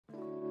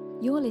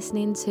You're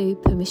listening to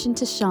Permission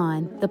to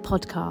Shine, the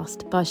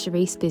podcast by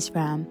Charisse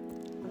Bisram.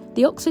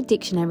 The Oxford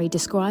Dictionary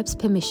describes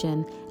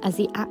permission as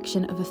the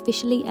action of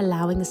officially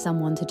allowing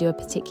someone to do a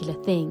particular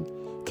thing,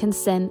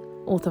 consent,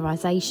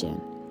 authorization.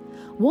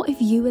 What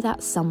if you were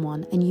that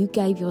someone and you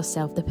gave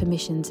yourself the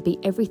permission to be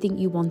everything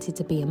you wanted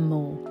to be and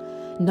more?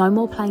 No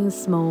more playing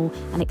small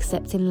and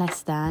accepting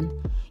less than.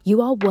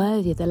 You are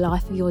worthy of the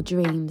life of your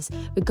dreams,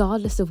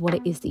 regardless of what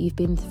it is that you've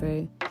been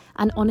through.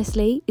 And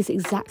honestly, it's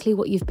exactly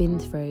what you've been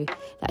through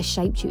that has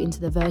shaped you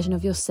into the version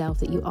of yourself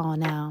that you are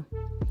now.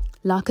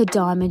 Like a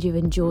diamond, you've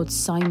endured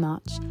so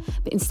much,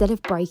 but instead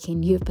of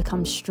breaking, you have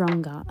become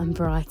stronger and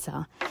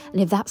brighter.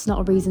 And if that's not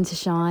a reason to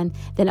shine,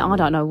 then I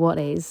don't know what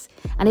is.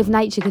 And if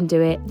nature can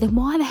do it, then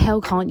why the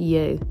hell can't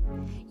you?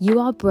 You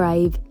are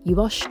brave,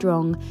 you are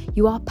strong,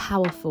 you are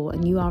powerful,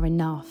 and you are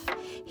enough.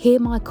 Hear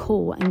my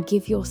call and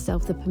give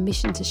yourself the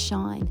permission to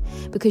shine,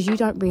 because you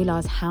don't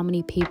realise how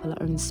many people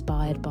are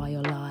inspired by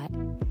your light.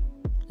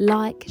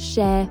 Like,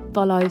 share,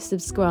 follow,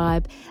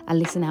 subscribe, and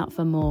listen out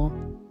for more.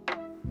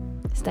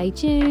 Stay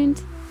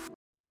tuned.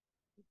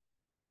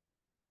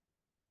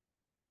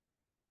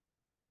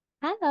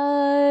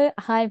 Hello.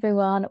 Hi,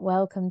 everyone.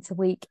 Welcome to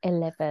week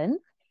 11.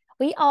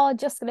 We are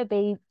just going to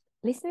be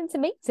listening to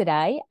me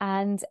today,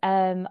 and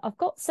I've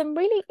got some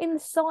really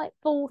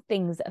insightful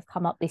things that have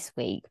come up this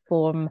week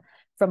from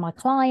my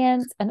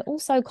clients and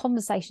also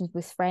conversations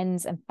with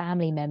friends and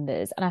family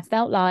members. And I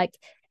felt like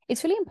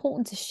it's really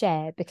important to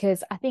share,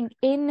 because I think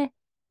in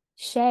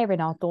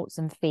sharing our thoughts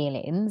and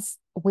feelings,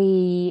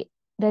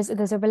 there's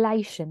a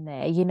relation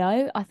there, you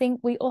know. I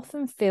think we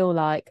often feel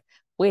like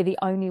we're the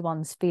only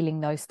ones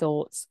feeling those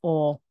thoughts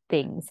or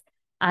things.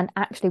 And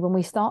actually, when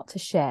we start to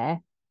share,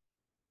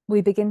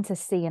 we begin to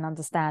see and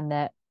understand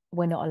that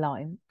we're not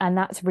alone. And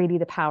that's really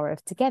the power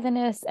of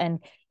togetherness, and,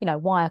 you know,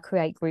 why I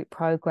create group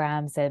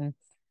programs. And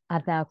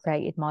I've now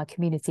created my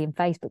community in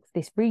Facebook for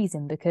this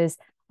reason, because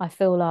I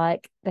feel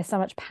like there's so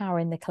much power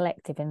in the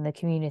collective, in the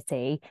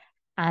community.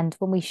 And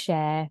when we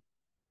share,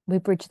 we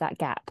bridge that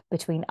gap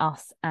between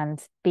us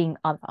and being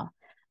other.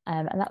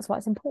 And that's why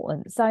it's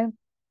important. So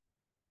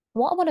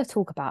what I want to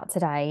talk about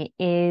today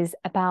is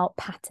about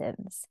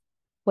patterns,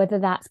 whether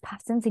that's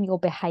patterns in your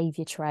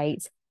behavior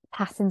traits,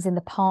 patterns in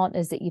the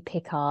partners that you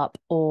pick up,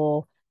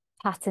 or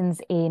patterns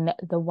in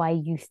the way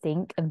you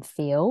think and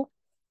feel.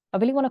 I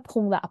really want to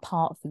pull that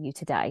apart for you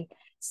today.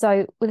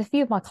 So with a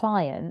few of my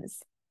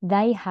clients,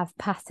 they have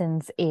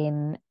patterns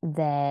in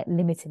their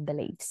limiting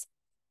beliefs.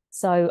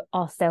 So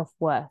our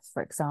self-worth,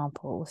 for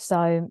example.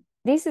 So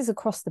this is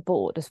across the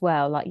board as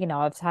well. Like, you know,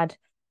 I've had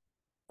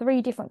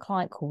 3 different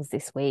client calls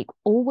this week,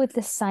 all with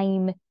the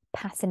same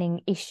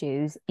patterning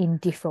issues in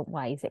different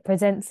ways. It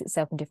presents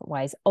itself in different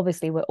ways.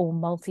 Obviously, we're all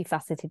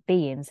multifaceted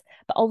beings,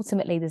 but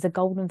ultimately there's a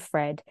golden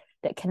thread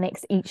that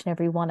connects each and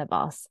every one of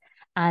us.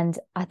 And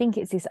I think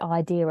it's this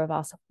idea of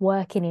us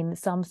working in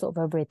some sort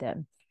of a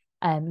rhythm.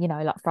 You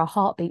know, like for a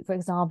heartbeat, for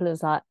example, it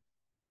was like,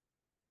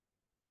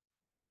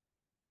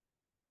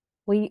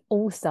 we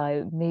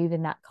also move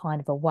in that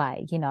kind of a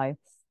way, you know,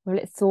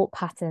 with thought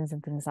patterns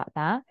and things like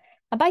that.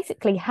 And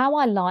basically how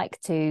I like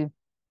to,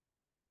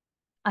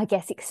 I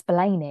guess,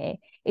 explain it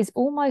is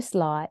almost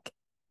like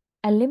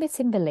a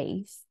limiting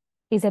belief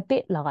is a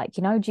bit like,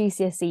 you know,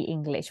 GCSE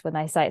English, when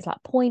they say it's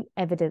like point,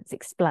 evidence,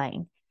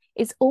 explain.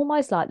 It's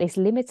almost like this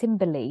limiting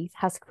belief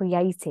has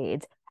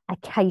created a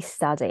case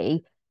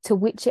study to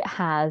which it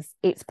has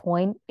its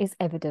point, its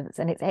evidence,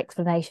 and its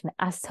explanation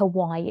as to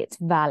why it's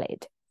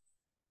valid.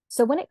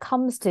 So when it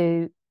comes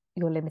to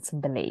your limiting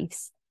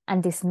beliefs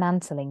and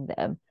dismantling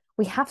them,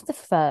 we have to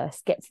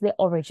first get to the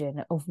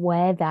origin of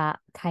where that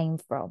came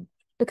from.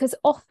 Because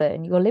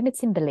often your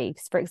limiting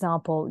beliefs, for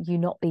example, you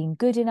not being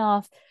good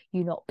enough,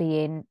 you not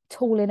being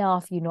tall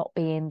enough, you not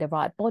being the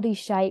right body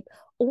shape,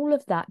 all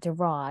of that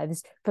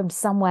derives from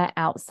somewhere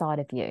outside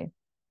of you.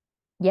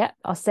 Yeah,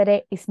 I said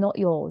it, it's not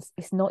yours.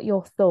 It's not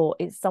your thought.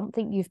 It's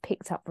something you've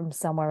picked up from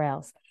somewhere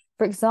else.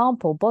 For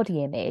example,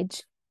 body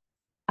image.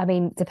 I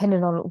mean,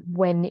 depending on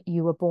when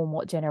you were born,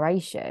 what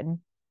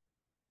generation,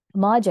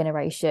 my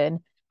generation,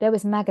 there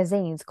was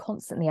magazines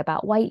constantly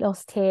about weight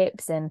loss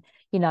tips and,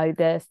 you know,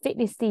 the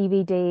fitness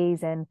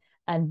DVDs and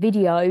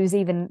videos,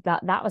 even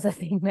that was a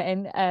thing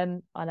then.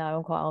 I know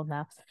I'm quite old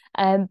now.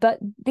 But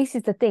this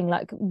is the thing,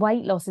 like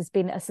weight loss has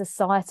been a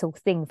societal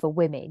thing for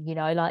women, you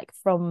know, like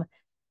from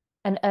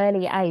an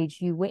early age,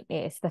 you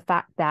witness the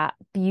fact that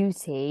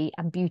beauty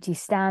and beauty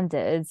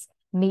standards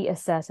meet a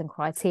certain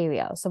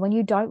criteria. So when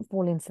you don't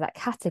fall into that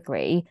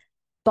category,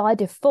 by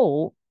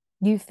default,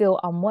 you feel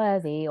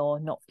unworthy or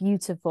not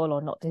beautiful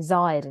or not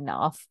desired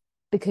enough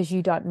because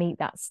you don't meet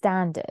that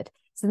standard.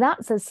 So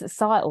that's a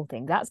societal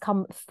thing. That's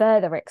come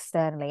further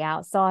externally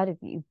outside of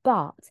you.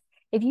 But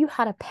if you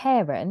had a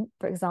parent,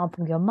 for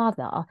example, your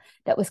mother,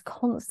 that was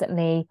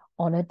constantly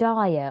on a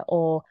diet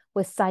or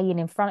was saying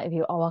in front of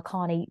you, oh, I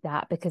can't eat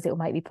that because it'll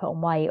make me put on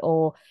weight,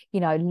 or,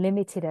 you know,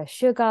 limited her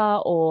sugar,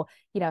 or,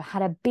 you know,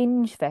 had a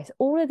binge fest,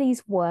 all of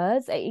these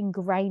words are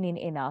ingraining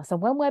in us.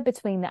 And when we're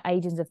between the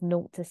ages of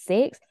 0 to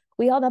 6,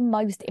 we are the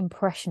most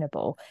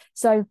impressionable.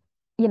 So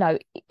you know,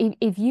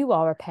 if you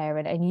are a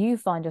parent and you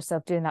find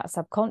yourself doing that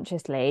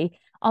subconsciously,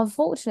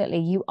 unfortunately,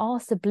 you are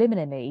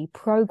subliminally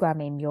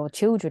programming your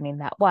children in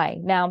that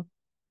way. Now,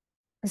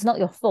 it's not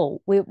your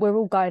fault. We're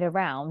all going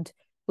around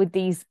with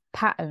these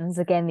patterns,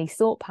 again, these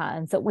thought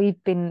patterns that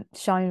we've been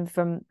shown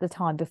from the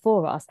time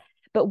before us.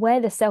 But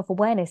where the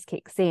self-awareness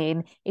kicks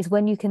in is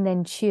when you can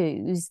then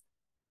choose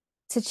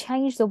to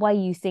change the way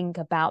you think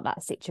about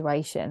that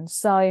situation.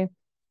 So,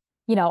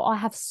 you know, I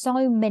have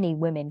so many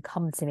women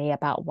come to me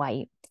about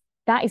weight.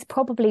 That is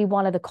probably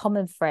one of the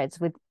common threads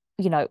with,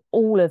 you know,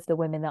 all of the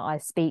women that I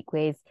speak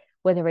with,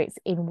 whether it's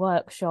in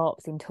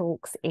workshops, in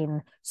talks,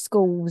 in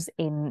schools,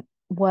 in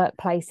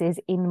workplaces,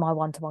 in my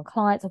one-to-one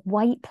clients.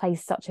 Weight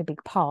plays such a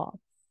big part.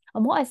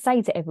 And what I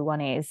say to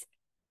everyone is,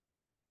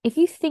 if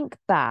you think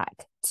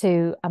back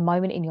to a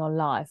moment in your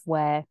life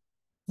where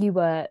you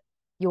were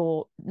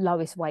your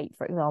lowest weight,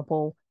 for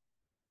example,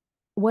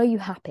 were you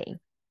happy?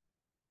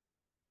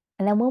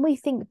 And then when we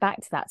think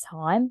back to that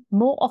time,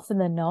 more often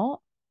than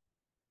not,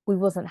 we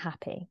wasn't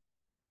happy.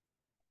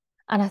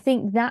 And I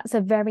think that's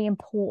a very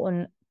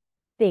important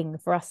thing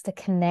for us to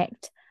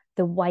connect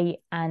the weight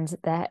and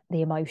the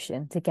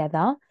emotion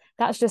together.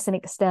 That's just an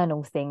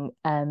external thing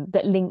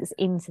that links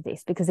into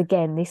this, because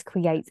again, this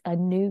creates a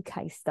new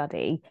case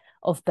study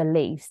of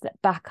beliefs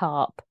that back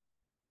up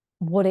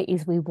what it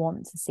is we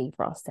want to see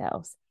for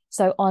ourselves.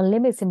 So our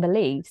limiting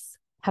beliefs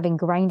have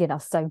ingrained in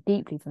us so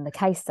deeply from the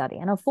case study.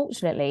 And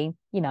unfortunately,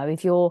 you know,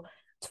 if you're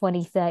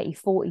 20, 30,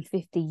 40,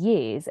 50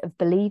 years of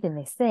believing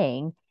this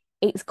thing,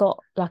 it's got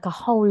like a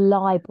whole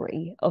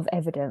library of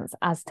evidence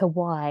as to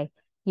why,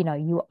 you know,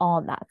 you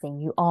aren't that thing,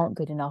 you aren't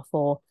good enough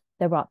for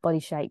the right body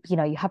shape. You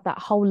know, you have that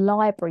whole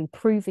library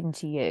proven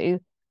to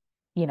you,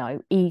 you know,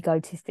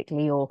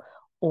 egotistically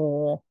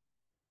or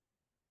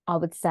I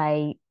would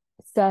say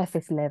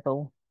surface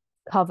level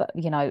cover,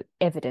 you know,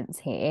 evidence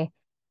here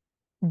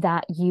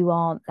that you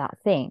aren't that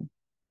thing.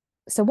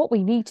 So what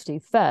we need to do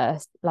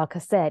first, like I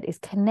said, is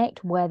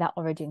connect where that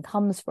origin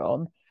comes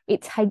from.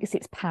 It takes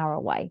its power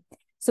away.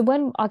 So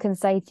when I can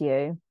say to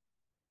you,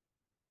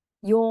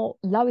 your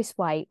lowest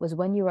weight was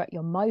when you were at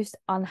your most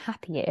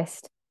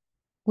unhappiest,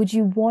 would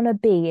you want to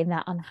be in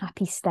that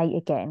unhappy state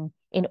again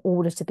in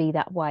order to be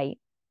that weight?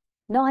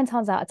 9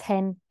 times out of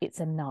 10, it's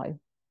a no.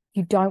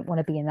 You don't want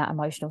to be in that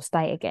emotional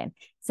state again.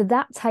 So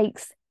that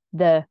takes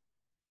the,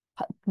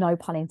 no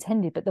pun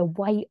intended, but the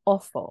weight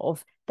off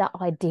of that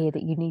idea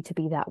that you need to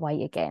be that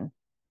way again.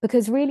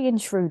 Because really and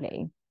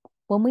truly,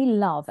 when we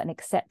love and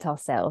accept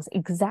ourselves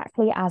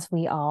exactly as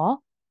we are,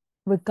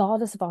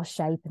 regardless of our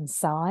shape and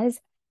size,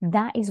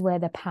 that is where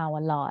the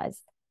power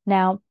lies.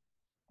 Now,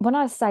 when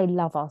I say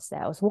love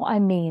ourselves, what I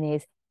mean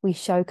is we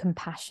show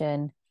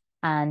compassion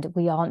and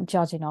we aren't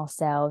judging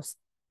ourselves.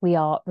 We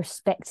are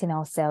respecting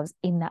ourselves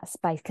in that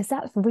space, because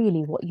that's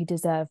really what you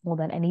deserve more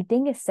than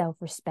anything, is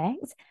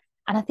self-respect.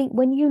 And I think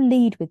when you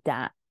lead with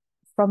that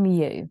from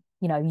you,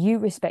 you know, you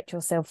respect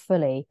yourself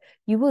fully,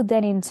 you will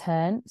then in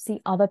turn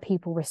see other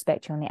people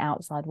respect you on the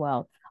outside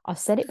world. I've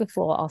said it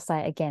before, I'll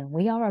say it again.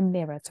 We are a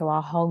mirror to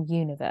our whole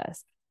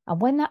universe. And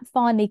when that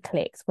finally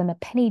clicks, when the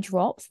penny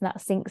drops and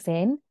that sinks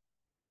in,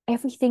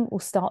 everything will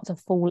start to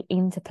fall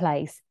into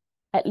place,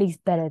 at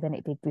least better than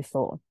it did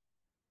before.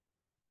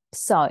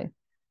 So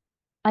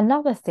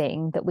another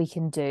thing that we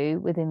can do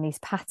within these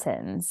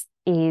patterns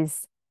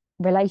is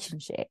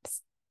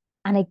relationships.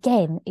 And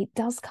again, it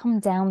does come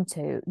down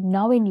to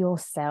knowing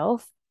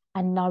yourself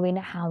and knowing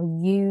how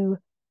you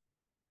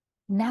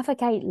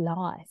navigate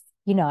life.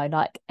 You know,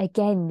 like,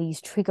 again,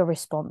 these trigger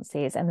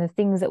responses and the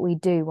things that we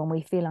do when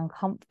we feel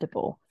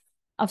uncomfortable.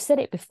 I've said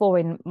it before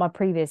in my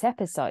previous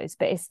episodes,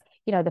 but it's,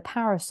 you know, the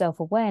power of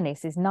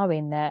self-awareness is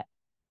knowing that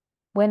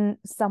when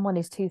someone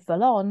is too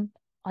full on,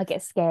 I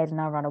get scared and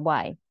I run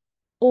away.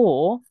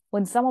 Or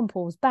when someone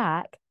pulls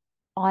back,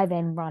 I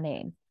then run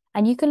in.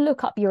 And you can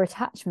look up your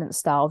attachment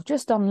style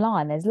just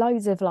online. There's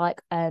loads of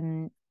like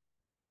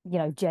you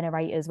know,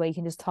 generators where you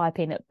can just type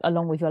in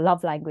along with your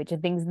love language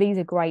and things. These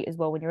are great as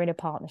well when you're in a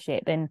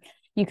partnership, and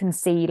you can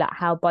see like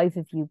how both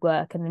of you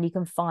work, and then you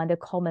can find a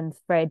common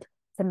thread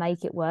to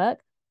make it work.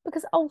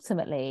 Because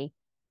ultimately,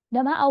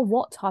 no matter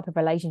what type of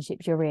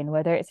relationships you're in,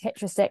 whether it's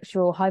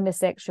heterosexual,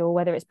 homosexual,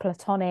 whether it's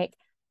platonic,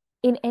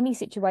 in any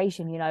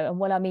situation, you know, and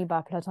what I mean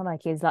by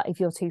platonic is like if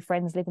you're two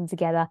friends living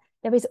together,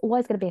 there is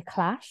always going to be a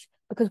clash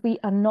because we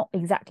are not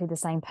exactly the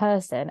same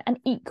person. And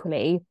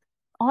equally,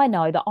 I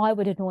know that I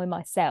would annoy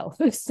myself.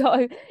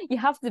 So you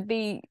have to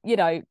be, you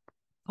know,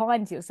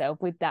 kind to yourself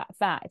with that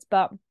fact.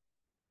 But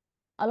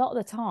a lot of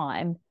the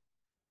time,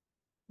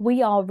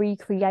 we are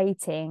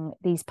recreating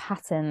these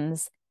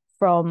patterns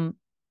from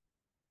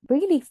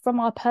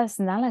our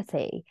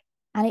personality,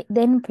 and it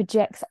then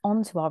projects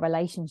onto our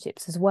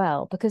relationships as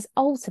well, because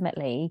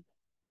ultimately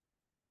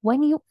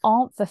when you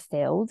aren't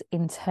fulfilled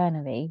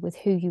internally with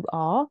who you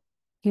are,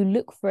 you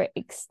look for it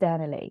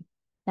externally.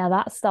 Now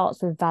that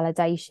starts with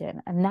validation,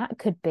 and that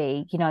could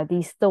be, you know,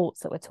 these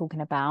thoughts that we're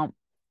talking about.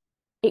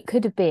 It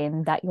could have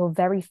been that your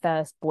very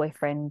first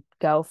boyfriend,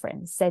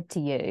 girlfriend said to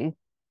you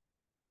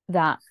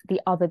that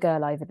the other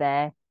girl over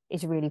there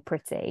is really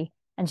pretty.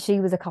 and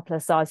she was a couple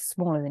of sizes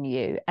smaller than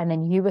you, and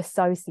then you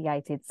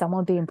associated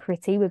someone being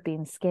pretty with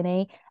being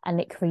skinny, and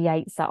it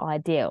creates that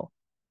ideal.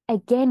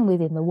 Again,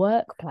 within the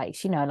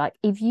workplace, like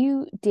if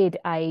you did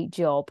a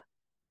job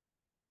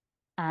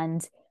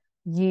and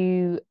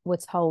you were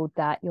told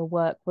that your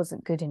work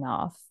wasn't good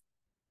enough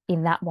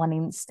in that one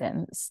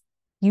instance,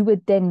 you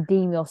would then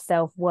deem your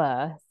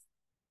self-worth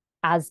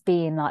as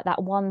being like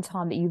that one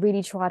time that you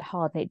really tried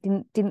hard and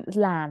it didn't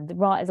land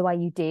right as the way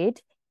you did.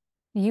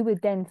 You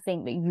would then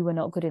think that you were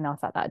not good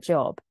enough at that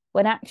job.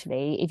 When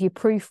actually, if you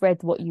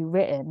proofread what you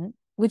written,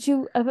 would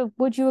you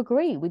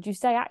agree? Would you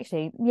say,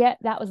 actually, yeah,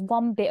 that was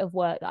one bit of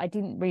work that I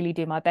didn't really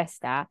do my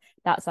best at.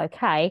 That's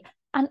okay.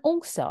 And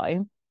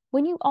also,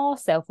 when you are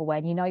self-aware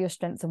and you know your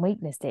strengths and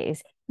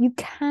weaknesses, you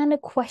can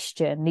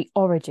question the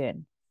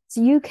origin.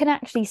 So you can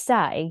actually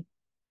say,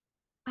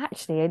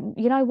 actually,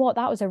 you know what,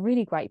 that was a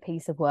really great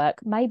piece of work.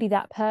 Maybe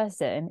that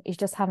person is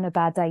just having a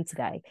bad day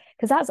today,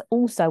 because that's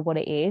also what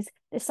it is.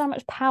 There's so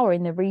much power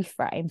in the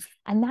reframe,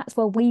 and that's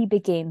where we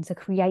begin to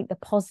create the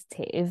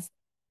positive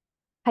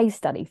case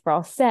study for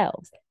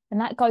ourselves. And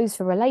that goes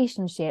for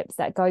relationships,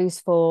 that goes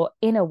for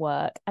inner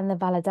work and the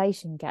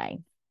validation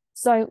game.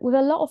 So with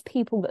a lot of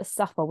people that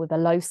suffer with a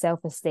low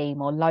self-esteem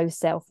or low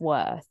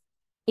self-worth,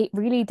 it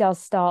really does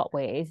start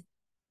with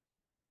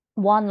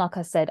one, like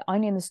I said,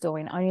 owning the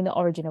story and owning the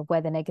origin of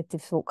where the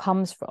negative thought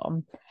comes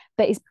from,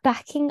 but it's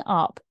backing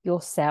up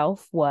your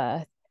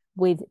self-worth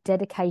with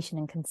dedication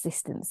and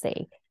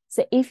consistency.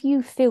 So if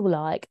you feel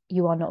like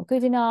you are not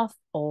good enough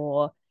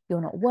or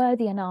you're not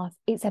worthy enough,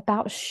 it's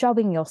about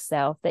showing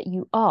yourself that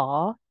you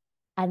are,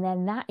 and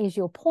then that is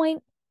your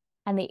point.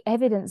 And the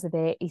evidence of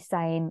it is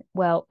saying,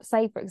 well,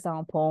 say, for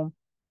example,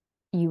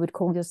 you would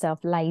call yourself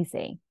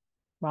lazy,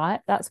 right?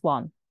 That's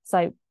one.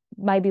 So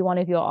maybe one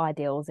of your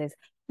ideals is,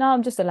 no,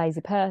 I'm just a lazy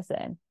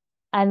person.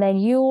 And then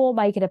you're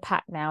making a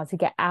pact now to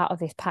get out of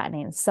this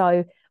patterning.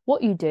 So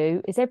what you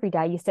do is every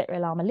day you set your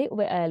alarm a little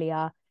bit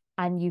earlier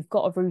and you've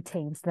got a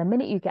routine. So the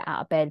minute you get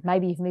out of bed,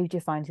 maybe you've moved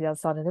your phone to the other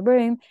side of the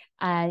room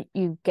and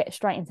you get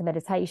straight into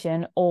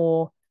meditation,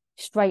 or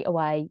straight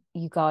away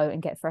you go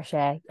and get fresh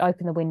air,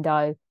 open the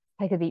window,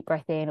 take a deep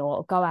breath in,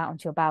 or go out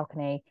onto your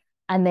balcony,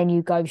 and then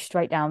you go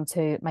straight down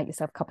to make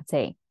yourself a cup of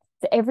tea.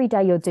 So every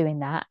day you're doing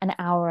that an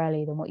hour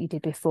earlier than what you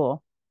did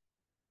before.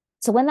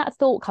 So when that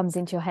thought comes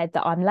into your head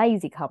that I'm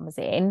lazy comes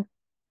in,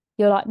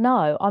 you're like,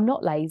 no, I'm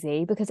not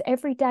lazy, because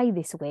every day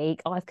this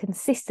week I've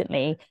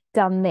consistently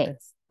done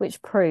this,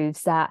 which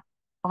proves that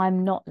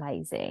I'm not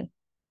lazy.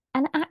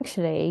 And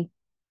actually,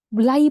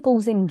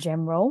 labels in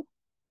general,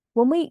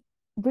 when we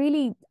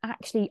really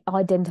actually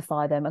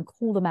identify them and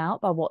call them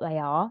out by what they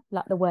are,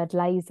 like the word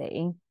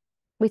lazy,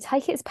 we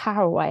take its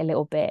power away a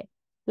little bit.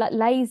 Like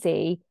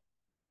lazy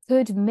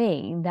could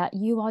mean that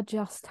you are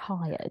just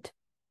tired,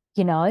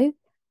 you know?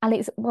 And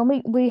it's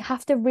when we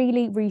have to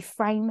really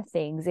reframe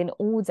things in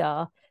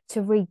order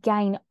to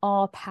regain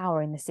our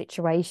power in the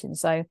situation.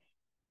 So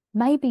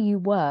maybe you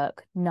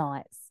work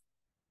nights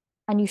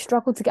and you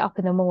struggle to get up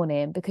in the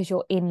morning because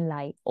you're in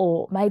late,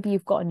 or maybe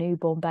you've got a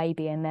newborn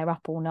baby and they're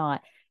up all night.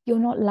 You're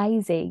not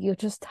lazy, you're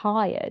just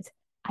tired,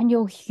 and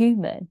you're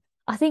human.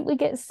 I think we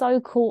get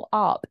so caught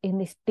up in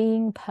this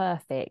being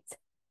perfect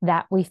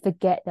that we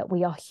forget that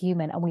we are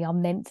human and we are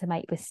meant to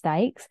make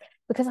mistakes.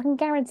 Because I can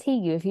guarantee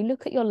you, if you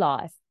look at your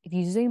life, if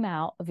you zoom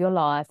out of your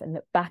life and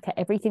look back at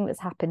everything that's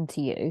happened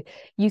to you,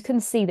 you can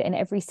see that in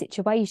every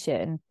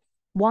situation,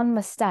 one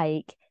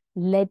mistake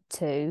led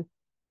to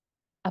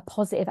a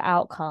positive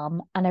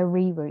outcome and a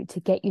reroute to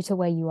get you to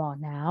where you are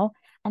now.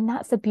 And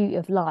that's the beauty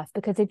of life,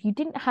 because if you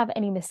didn't have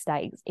any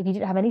mistakes, if you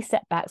didn't have any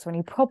setbacks or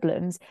any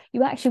problems,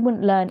 you actually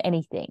wouldn't learn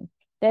anything.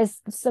 There's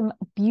some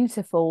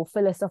beautiful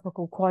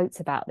philosophical quotes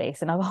about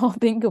this, and I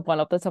can't think of one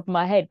off the top of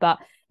my head, but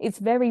it's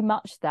very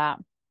much that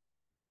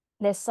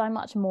there's so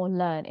much more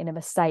learned in a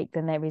mistake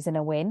than there is in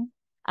a win.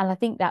 And I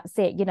think that's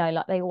it.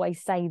 Like they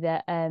always say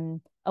that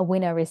a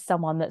winner is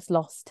someone that's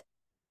lost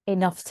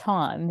enough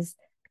times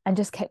and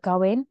just kept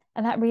going.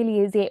 And that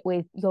really is it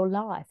with your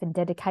life and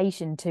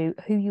dedication to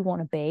who you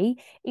want to be.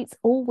 It's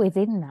all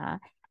within that.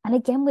 And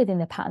again, within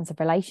the patterns of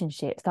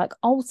relationships, like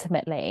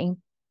ultimately,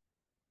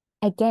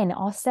 again,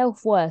 our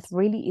self-worth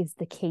really is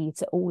the key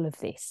to all of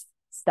this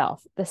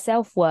stuff. The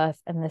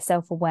self-worth and the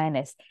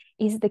self-awareness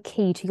is the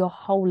key to your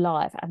whole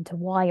life and to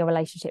why your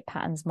relationship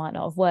patterns might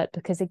not have worked.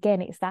 Because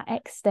again, it's that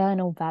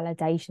external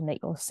validation that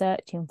you're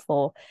searching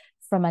for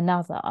from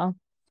another.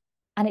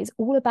 And it's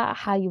all about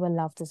how you were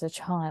loved as a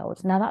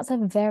child. Now, that's a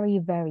very,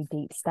 very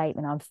deep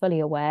statement, I'm fully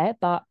aware.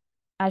 But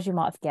as you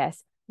might have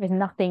guessed, there's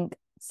nothing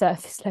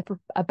surface level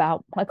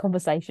about my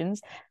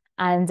conversations.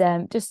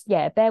 And just,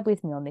 yeah, bear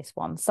with me on this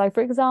one. So,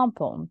 for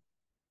example,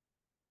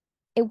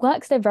 it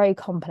works in a very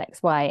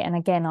complex way. And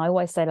again, I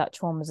always say like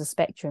trauma is a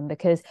spectrum,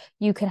 because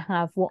you can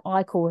have what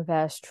I call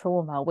reverse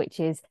trauma, which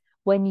is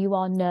when you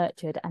are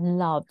nurtured and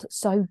loved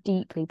so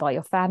deeply by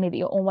your family that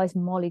you're almost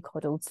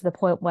mollycoddled to the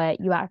point where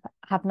you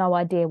have no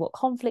idea what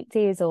conflict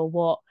is or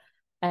what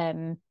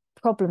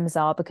problems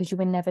are, because you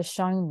were never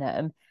shown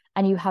them.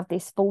 and you have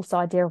this false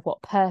idea of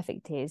what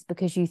perfect is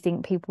because you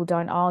think people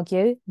don't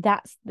argue.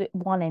 That's the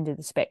one end of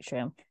the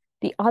spectrum.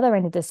 The other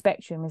end of the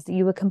spectrum is that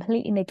you were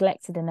completely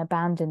neglected and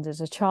abandoned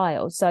as a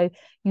child, so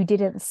you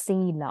didn't see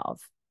love.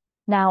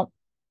 Now,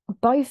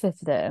 both of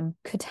them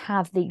could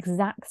have the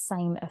exact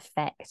same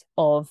effect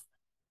of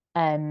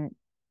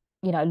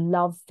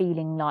love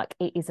feeling like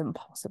it isn't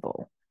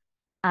possible.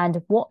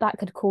 And what that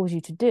could cause you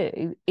to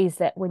do is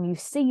that when you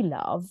see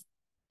love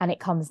and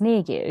it comes near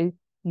you,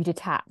 you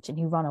detach and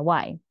you run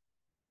away.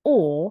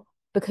 Or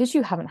because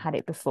you haven't had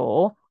it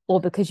before,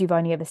 or because you've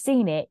only ever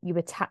seen it, you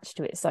attach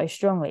to it so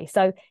strongly.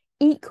 So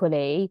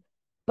equally,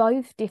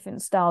 both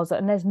different styles,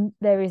 and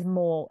there is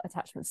more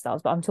attachment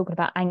styles, but I'm talking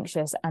about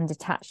anxious and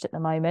detached at the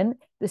moment.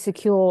 The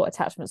secure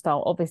attachment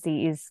style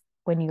obviously is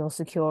when you're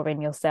secure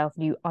in yourself,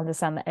 you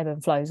understand the ebb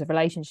and flows of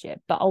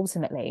relationship. But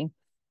ultimately,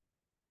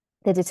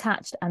 the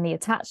detached and the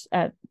attached,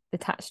 the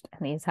attached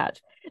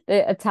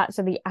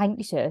and the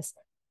anxious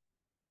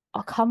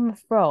are come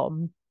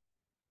from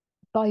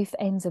both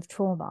ends of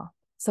trauma.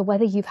 So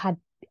whether you've had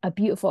a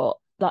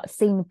beautiful, like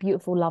seen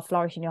beautiful love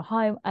flourish in your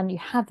home and you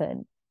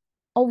haven't,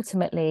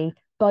 ultimately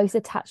both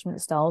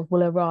attachment styles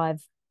will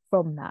arrive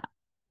from that.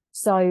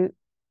 So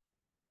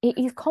it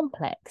is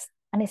complex,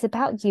 and it's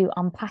about you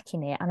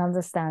unpacking it and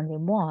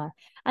understanding why.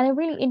 And a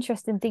really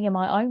interesting thing in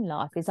my own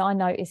life is I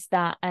noticed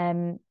that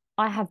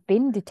I have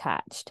been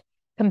detached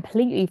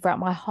completely throughout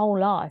my whole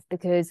life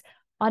because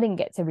I didn't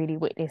get to really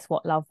witness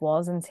what love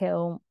was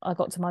until I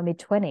got to my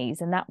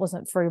mid-20s. And that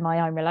wasn't through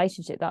my own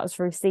relationship, that was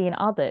through seeing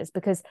others,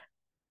 because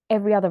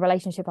every other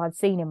relationship I'd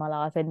seen in my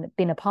life and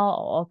been a part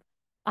of,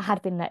 I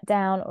had been let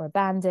down or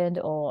abandoned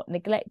or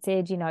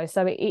neglected,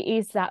 So it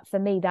is that, for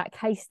me, that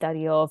case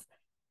study of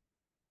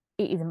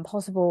it is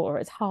impossible or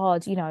it's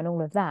hard, and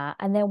all of that.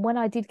 And then when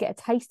I did get a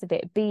taste of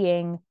it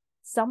being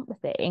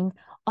something,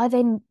 I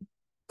then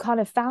kind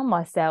of found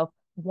myself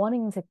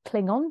wanting to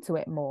cling on to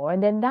it more.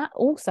 And then that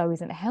also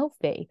isn't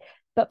healthy.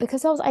 But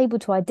because I was able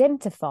to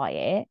identify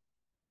it,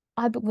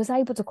 I was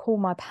able to call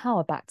my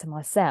power back to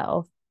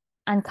myself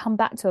and come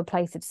back to a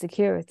place of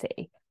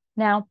security.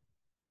 Now,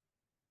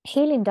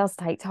 healing does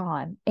take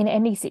time in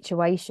any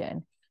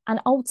situation. And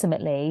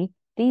ultimately,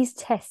 these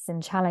tests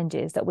and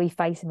challenges that we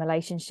face in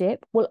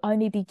relationship will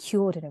only be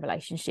cured in a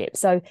relationship.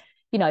 So,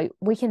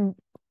 we can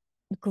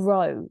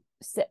grow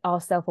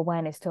our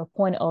self-awareness to a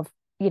point of,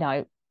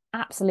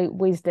 absolute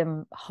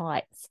wisdom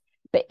heights.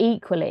 But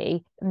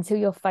equally, until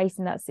you're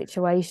facing that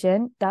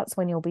situation, that's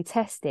when you'll be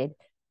tested.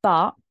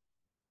 But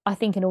I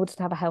think in order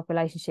to have a healthy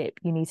relationship,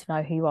 you need to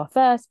know who you are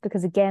first,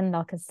 because again,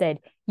 like I said,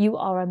 you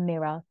are a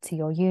mirror to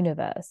your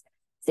universe.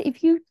 So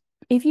if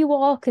you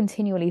are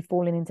continually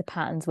falling into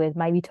patterns with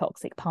maybe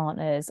toxic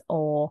partners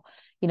or,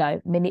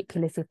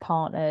 manipulative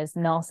partners,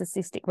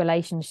 narcissistic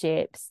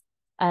relationships,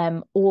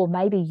 or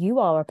maybe you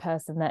are a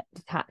person that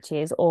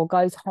detaches or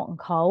goes hot and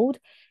cold,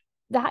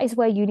 that is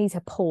where you need to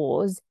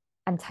pause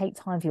and take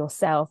time for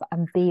yourself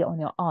and be on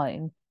your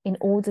own in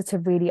order to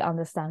really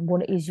understand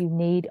what it is you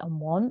need and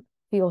want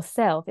for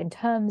yourself in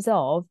terms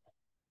of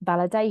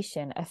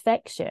validation,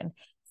 affection.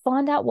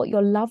 Find out what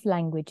your love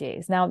language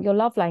is. Now, your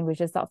love language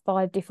is like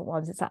 5 different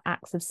ones. It's like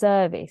acts of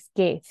service,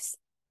 gifts,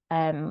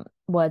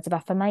 words of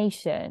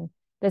affirmation.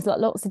 There's like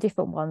lots of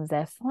different ones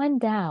there.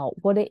 Find out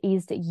what it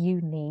is that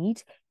you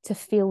need to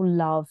feel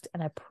loved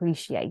and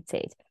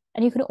appreciated.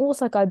 And you can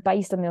also go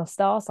based on your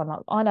star sign. Like,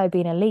 I know,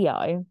 being a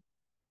Leo,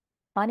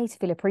 I need to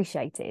feel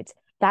appreciated.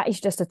 That is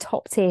just a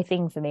top tier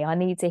thing for me. I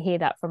need to hear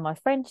that from my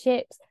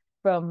friendships,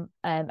 from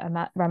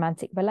a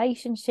romantic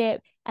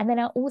relationship. And then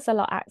I also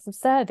like acts of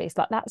service.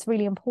 Like, that's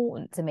really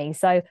important to me.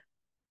 So,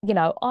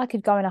 I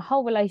could go in a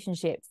whole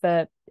relationship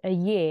for a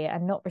year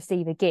and not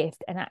receive a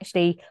gift. And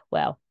actually,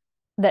 well,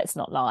 let's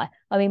not lie.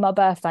 I mean, my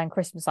birthday and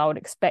Christmas, I would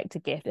expect a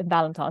gift, and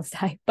Valentine's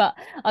Day. But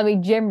I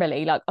mean,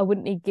 generally, like, I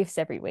wouldn't need gifts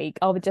every week.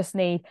 I would just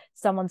need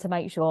someone to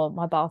make sure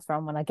my bath's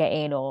run when I get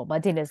in, or my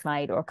dinner's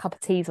made, or a cup of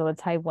tea's on the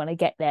table when I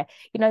get there.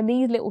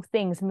 These little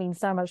things mean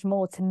so much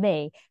more to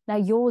me. Now,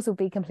 yours will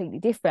be completely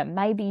different.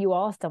 Maybe you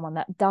are someone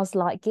that does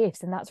like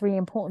gifts, and that's really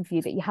important for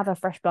you, that you have a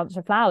fresh bunch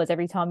of flowers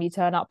every time you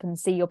turn up and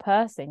see your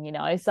person,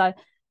 So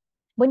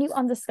when you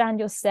understand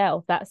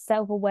yourself, that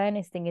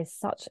self-awareness thing is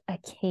such a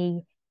key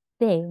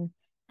thing.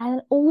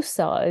 And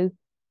also,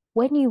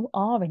 when you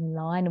are in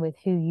line with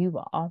who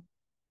you are,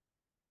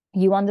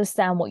 you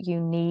understand what you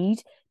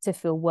need to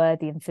feel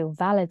worthy and feel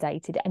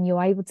validated, and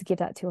you're able to give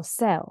that to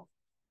yourself.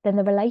 Then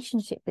the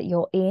relationship that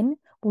you're in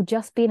will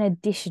just be an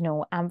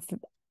additional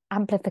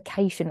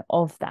amplification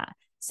of that.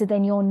 So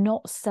then you're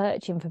not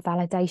searching for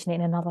validation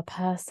in another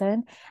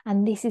person.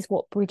 And this is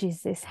what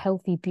bridges this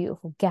healthy,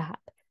 beautiful gap.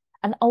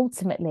 And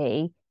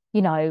ultimately,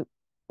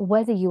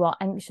 whether you are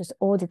anxious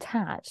or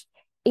detached,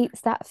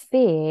 it's that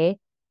fear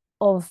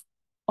of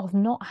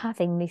not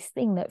having this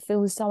thing that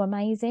feels so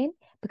amazing,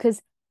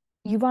 because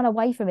you run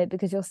away from it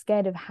because you're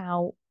scared of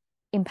how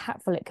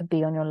impactful it could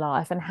be on your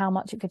life and how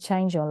much it could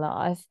change your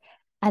life.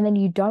 And then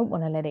you don't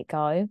want to let it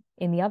go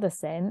in the other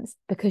sense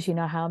because you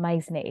know how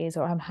amazing it is,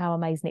 or how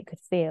amazing it could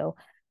feel.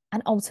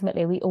 And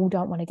ultimately, we all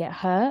don't want to get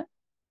hurt.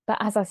 But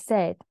as I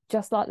said,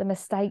 just like the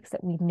mistakes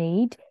that we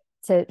need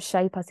to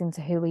shape us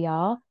into who we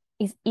are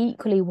is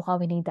equally why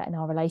we need that in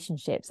our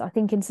relationships. I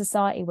think in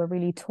society, we're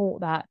really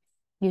taught that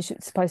you're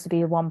supposed to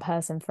be one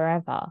person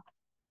forever.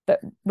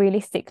 But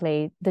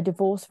realistically, the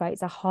divorce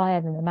rates are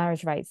higher than the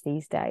marriage rates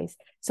these days.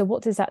 So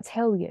what does that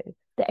tell you?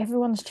 That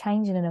everyone's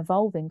changing and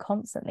evolving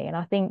constantly. And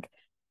I think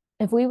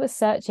if we were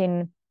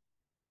searching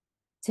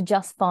to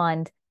just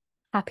find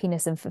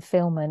happiness and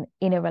fulfillment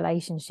in a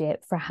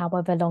relationship for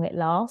however long it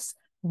lasts,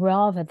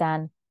 rather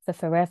than for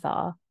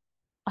forever,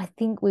 I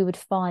think we would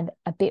find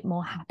a bit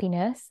more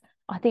happiness.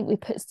 I think we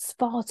put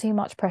far too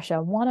much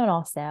pressure, one on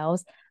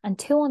ourselves and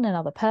two on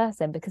another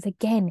person, because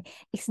again,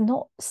 it's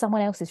not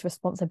someone else's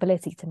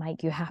responsibility to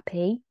make you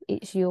happy,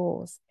 it's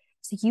yours.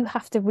 So you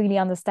have to really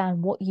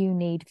understand what you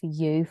need for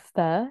you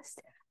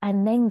first,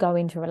 and then go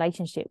into a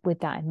relationship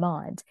with that in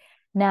mind.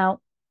 Now,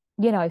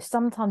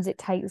 sometimes it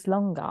takes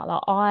longer.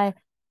 Like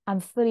I'm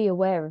fully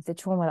aware of the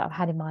trauma that I've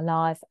had in my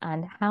life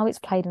and how it's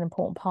played an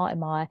important part in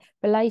my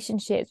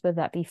relationships, whether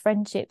that be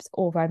friendships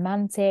or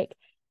romantic.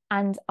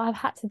 And I've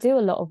had to do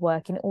a lot of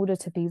work in order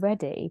to be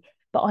ready.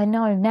 But I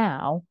know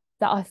now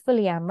that I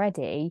fully am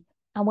ready.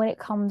 And when it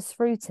comes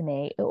through to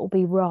me, it will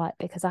be right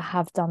because I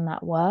have done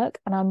that work.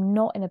 And I'm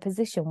not in a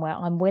position where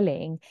I'm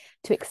willing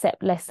to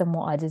accept less than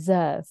what I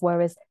deserve.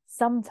 Whereas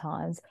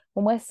sometimes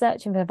when we're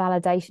searching for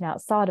validation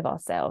outside of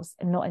ourselves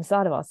and not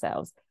inside of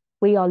ourselves,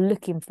 we are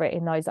looking for it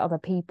in those other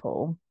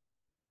people.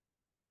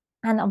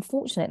 And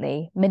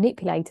unfortunately,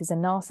 manipulators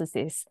and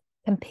narcissists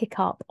can pick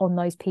up on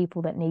those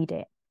people that need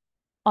it.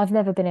 I've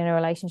never been in a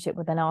relationship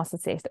with a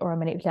narcissist or a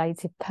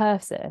manipulative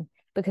person,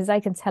 because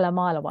they can tell a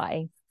mile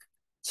away,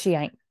 she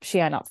ain't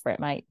up for it,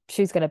 mate.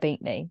 She's gonna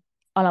beat me.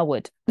 And I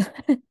would.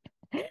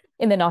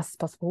 In the nicest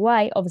possible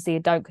way. Obviously, I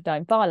don't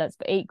condone violence,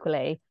 but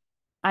equally,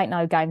 ain't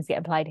no games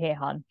getting played here,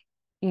 hun.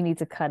 You need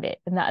to cut it.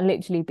 And that'd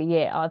literally be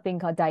it. I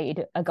think I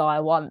dated a guy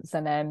once,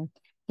 and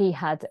he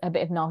had a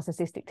bit of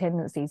narcissistic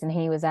tendencies, and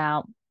he was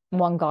out.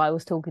 One guy I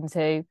was talking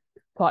to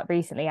quite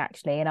recently,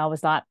 actually, and I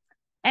was like,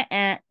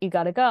 you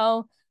gotta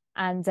go.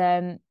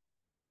 And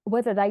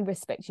whether they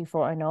respect you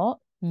for it or not,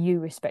 you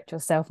respect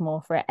yourself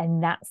more for it.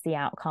 And that's the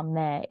outcome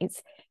there.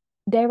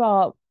 There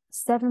are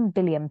 7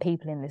 billion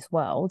people in this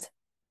world.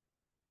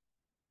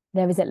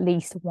 There is at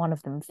least one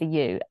of them for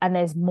you, and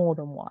there's more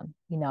than one,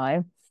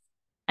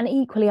 And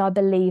equally, I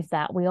believe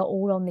that we are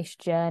all on this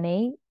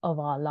journey of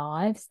our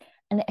lives,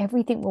 and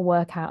everything will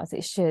work out as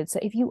it should. So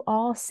if you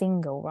are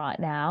single right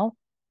now,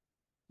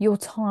 your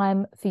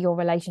time for your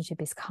relationship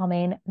is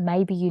coming.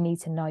 Maybe you need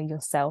to know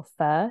yourself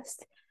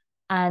first.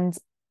 And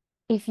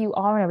if you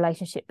are in a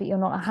relationship but you're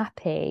not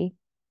happy,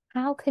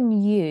 how can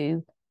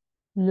you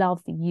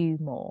love you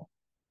more?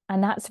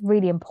 And that's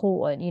really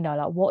important,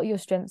 like what are your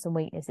strengths and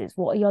weaknesses?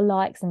 What are your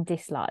likes and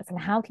dislikes? And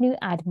how can you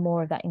add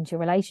more of that into your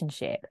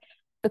relationship?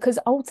 Because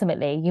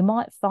ultimately, you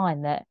might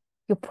find that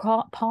your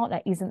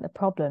partner isn't the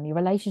problem, your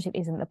relationship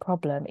isn't the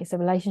problem. It's a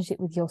relationship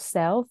with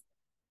yourself,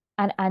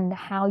 and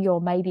how you're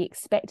maybe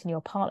expecting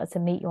your partner to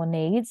meet your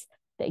needs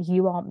that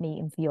you aren't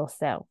meeting for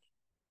yourself.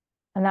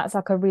 And that's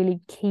like a really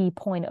key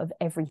point of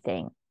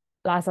everything.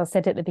 Like, as I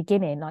said at the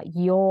beginning, like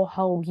your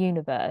whole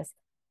universe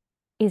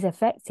is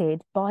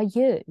affected by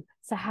you.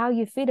 So how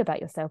you feel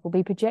about yourself will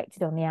be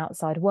projected on the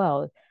outside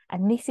world.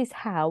 And this is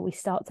how we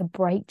start to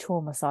break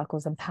trauma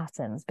cycles and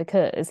patterns,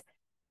 because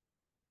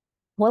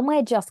when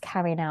we're just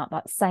carrying out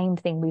that same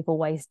thing we've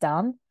always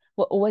done,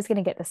 we're always going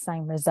to get the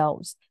same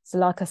results. So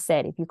like I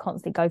said, if you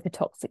constantly go for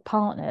toxic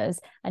partners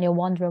and you're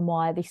wondering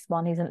why this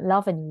one isn't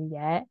loving you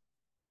yet,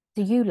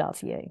 do you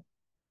love you?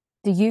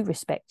 Do you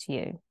respect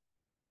you?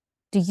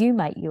 Do you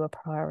make you a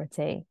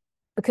priority?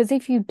 Because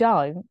if you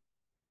don't,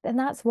 then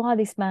that's why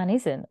this man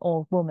isn't,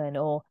 or woman,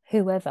 or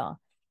whoever,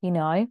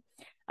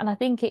 And I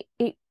think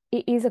it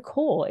is a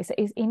core. It's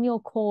in your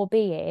core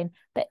being,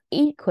 but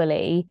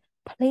equally,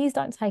 please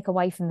don't take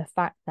away from the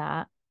fact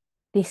that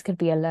this could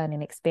be a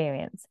learning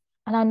experience.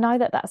 And I know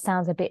that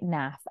sounds a bit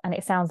naff, and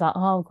it sounds like,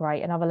 oh,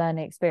 great, another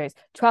learning experience.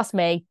 Trust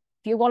me,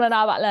 if you want to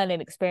know about learning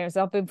experience,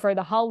 I've been through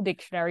the whole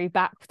dictionary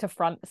back to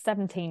front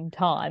 17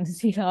 times,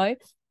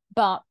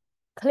 But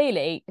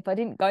clearly, if I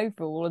didn't go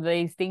through all of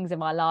these things in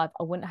my life,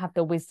 I wouldn't have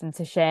the wisdom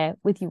to share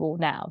with you all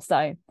now.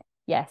 So,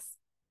 yes,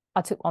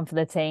 I took one for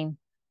the team.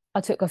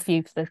 I took a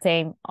few for the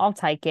team. I'll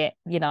take it,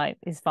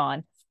 it's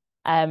fine.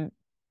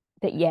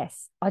 But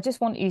yes, I just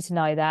want you to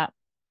know that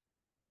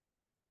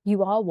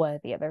you are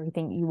worthy of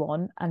everything you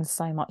want and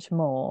so much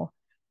more.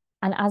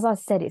 And as I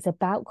said, it's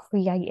about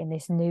creating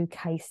this new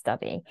case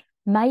study.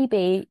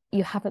 Maybe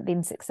you haven't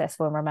been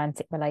successful in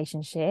romantic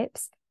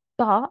relationships,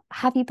 but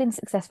have you been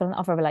successful in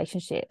other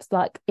relationships?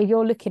 Like if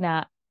you're looking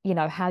at,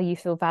 how you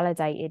feel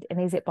validated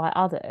and is it by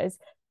others,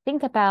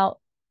 think about,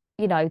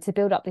 to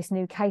build up this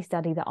new case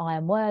study that I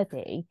am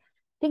worthy,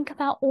 think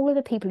about all of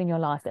the people in your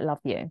life that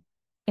love you.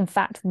 In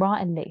fact,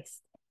 write a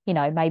list.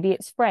 Maybe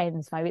it's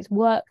friends, maybe it's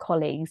work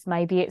colleagues,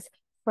 maybe it's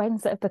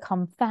friends that have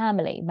become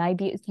family,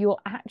 maybe it's your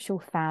actual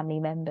family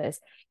members,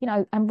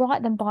 and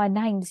write them by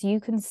name so you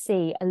can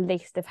see a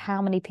list of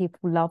how many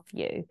people love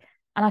you.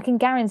 And I can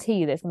guarantee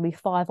you there's going to be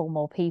 5 or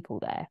more people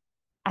there.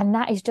 And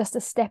that is just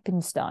a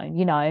stepping stone,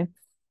 you know.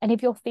 And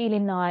if you're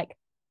feeling like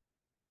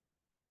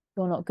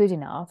you're not good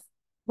enough,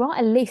 write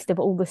a list of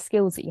all the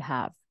skills that you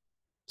have,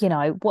 you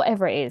know,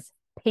 whatever it is,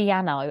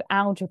 piano,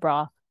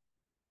 algebra,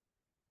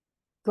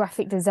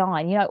 graphic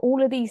design, you know,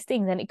 all of these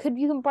things. And it could,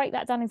 you can break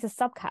that down into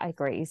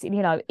subcategories, you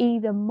know,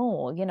 even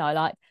more, you know,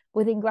 like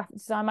within graphic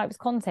design, maybe it's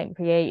content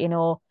creating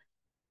or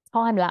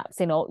time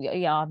lapsing, or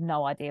yeah, I have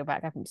no idea about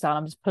graphic design.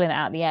 I'm just pulling it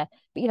out of the air.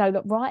 But you know,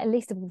 look, write a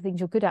list of all the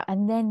things you're good at,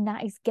 and then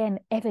that is again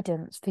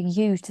evidence for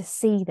you to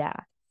see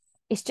that.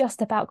 It's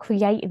just about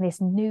creating this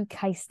new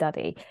case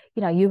study.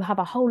 You know, you have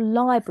a whole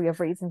library of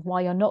reasons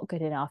why you're not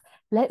good enough.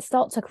 Let's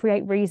start to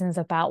create reasons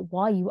about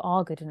why you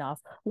are good enough,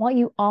 why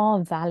you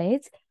are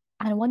valid.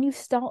 And when you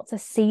start to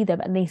see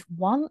them at least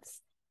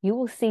once, you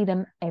will see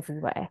them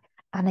everywhere.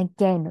 And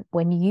again,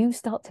 when you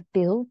start to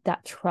build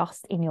that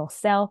trust in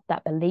yourself,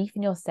 that belief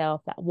in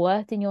yourself, that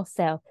worth in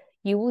yourself,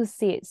 you will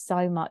see it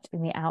so much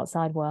in the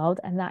outside world.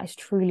 And that is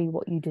truly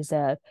what you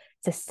deserve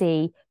to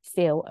see,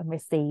 feel, and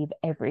receive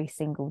every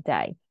single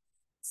day.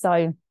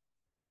 So,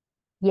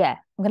 yeah,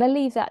 I'm going to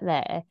leave that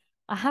there.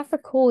 I have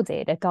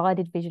recorded a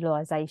guided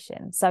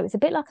visualization. So it's a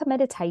bit like a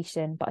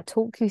meditation, but I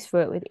talk you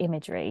through it with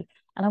imagery.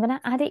 And I'm going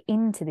to add it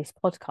into this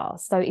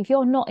podcast. So if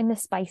you're not in the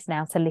space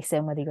now to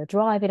listen, whether you're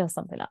driving or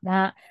something like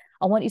that,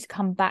 I want you to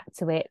come back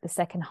to it the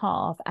second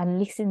half and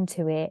listen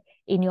to it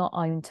in your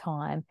own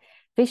time.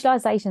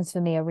 Visualizations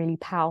for me are really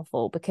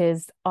powerful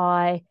because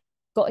I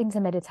got into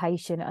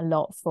meditation a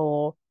lot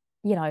for,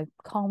 you know,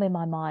 calming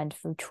my mind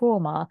through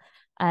trauma.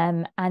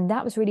 And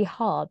that was really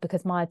hard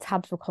because my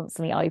tabs were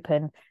constantly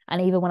open.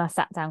 And even when I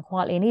sat down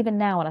quietly, and even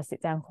now when I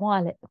sit down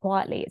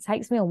quietly, it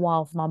takes me a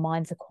while for my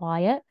mind to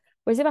quiet.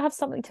 Whereas if I have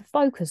something to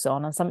focus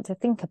on and something to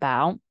think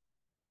about,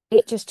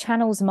 it just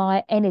channels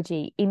my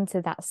energy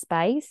into that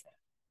space.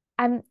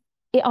 And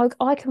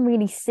I can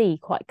really see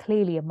quite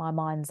clearly in my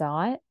mind's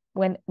eye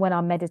when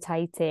I'm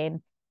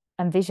meditating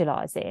and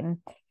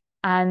visualizing.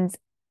 And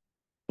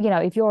you know,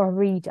 if you're a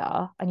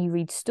reader and you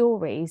read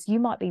stories, you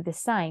might be the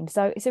same.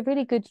 So it's a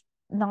really good,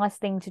 nice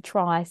thing to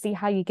try, see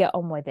how you get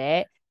on with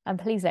it. And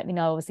please let me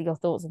know, obviously, your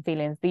thoughts and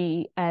feelings.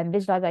 The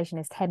visualization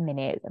is 10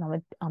 minutes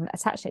and I'm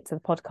attaching it to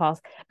the podcast.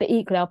 But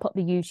equally, I'll put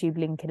the YouTube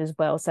link in as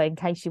well. So in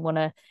case you want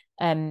to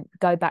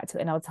go back to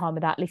it another time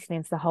without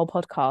listening to the whole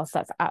podcast,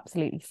 that's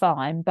absolutely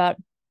fine. But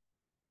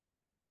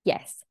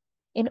yes,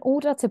 in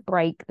order to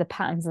break the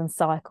patterns and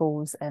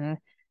cycles and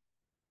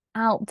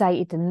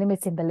outdated and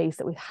limiting beliefs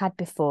that we've had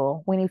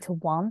before, we need to,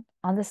 one,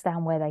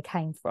 understand where they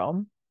came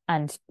from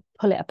and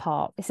pull it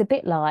apart. It's a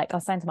bit like I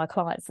was saying to my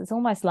clients, it's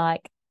almost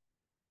like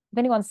if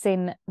anyone's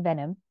seen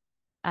Venom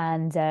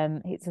and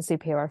it's a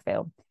superhero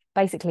film,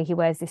 basically he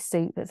wears this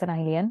suit that's an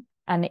alien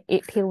and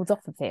it peels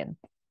off of him.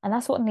 And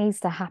that's what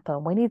needs to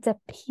happen. We need to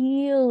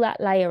peel that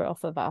layer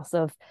off of us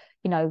of,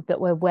 you know, that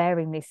we're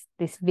wearing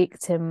this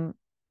victim,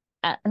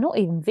 not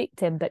even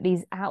victim, but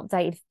these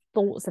outdated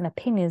thoughts and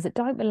opinions that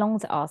don't belong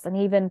to us. And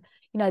even,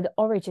 you know, the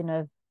origin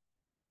of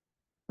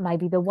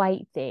maybe the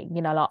weight thing,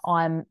 you know, like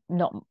I'm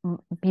not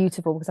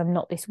beautiful because I'm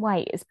not this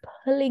weight. It's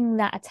pulling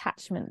that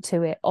attachment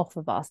to it off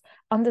of us,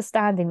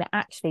 understanding that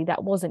actually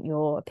that wasn't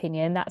your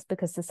opinion. That's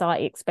because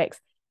society expects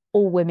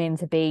all women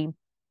to be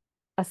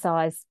a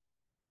size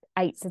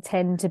 8 to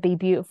 10 to be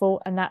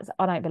beautiful. And that's,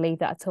 I don't believe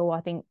that at all.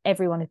 I think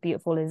everyone is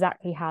beautiful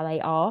exactly how they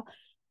are.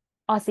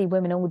 I see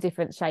women all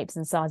different shapes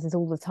and sizes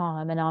all the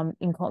time, and I'm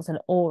in constant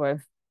awe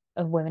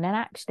of women. And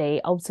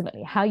actually,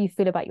 ultimately, how you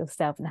feel about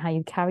yourself and how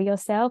you carry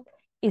yourself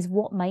is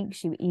what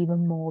makes you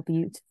even more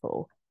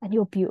beautiful. And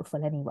you're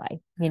beautiful anyway,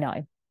 you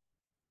know.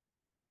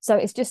 So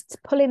it's just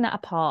pulling that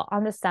apart,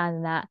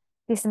 understanding that,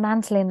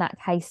 dismantling that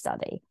case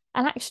study.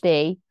 And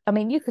actually, I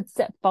mean, you could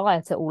set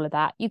fire to all of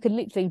that. You could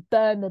literally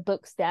burn the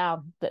books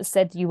down that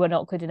said you were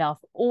not good enough.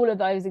 All of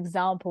those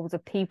examples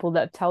of people that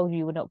have told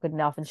you were not good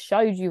enough and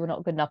showed you were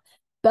not good enough,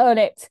 burn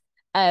it.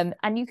 And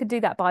you could do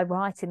that by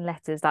writing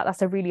letters.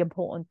 That's a really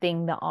important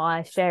thing that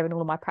I share in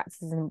all of my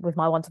practices and with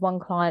my one-to-one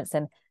clients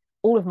and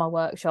all of my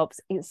workshops.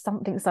 It's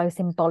something so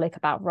symbolic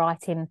about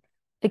writing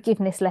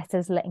forgiveness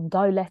letters, letting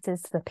go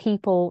letters to the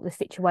people, the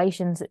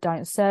situations that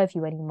don't serve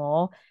you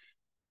anymore,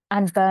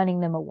 and burning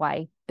them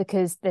away,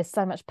 because there's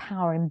so much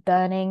power in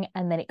burning,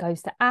 and then it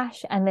goes to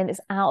ash, and then it's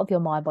out of your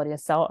mind, body, and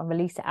soul, and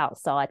release it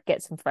outside.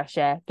 Get some fresh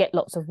air, get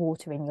lots of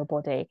water in your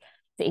body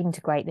to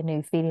integrate the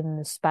new feeling in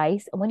the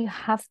space. And when you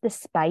have the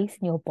space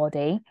in your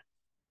body,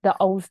 the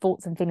old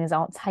thoughts and feelings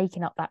aren't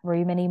taking up that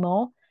room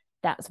anymore.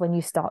 That's when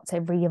you start to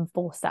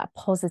reinforce that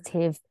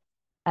positive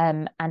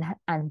and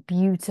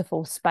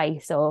beautiful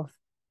space of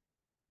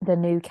the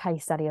new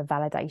case study of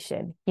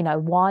validation. You know,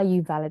 why are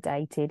you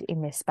validated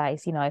in this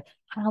space? You know,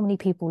 how many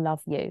people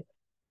love you?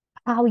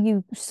 How are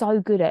you so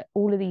good at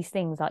all of these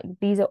things? Like,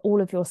 these are all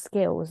of your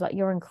skills. Like,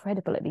 you're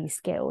incredible at these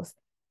skills.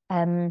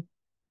 And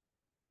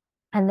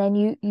then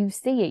you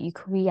see it, you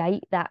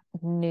create that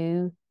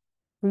new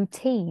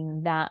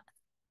routine that,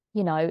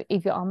 you know,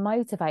 if you're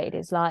unmotivated,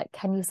 it's like,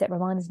 can you set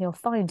reminders in your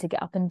phone to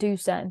get up and do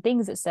certain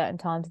things at certain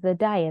times of the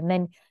day? And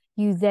then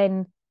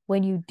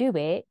when you do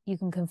it, you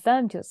can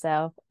confirm to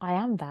yourself, I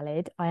am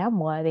valid, I am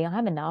worthy, I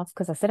am enough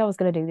because I said I was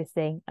going to do this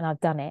thing and I've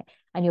done it.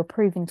 And you're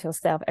proving to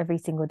yourself every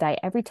single day.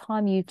 Every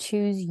time you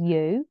choose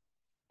you,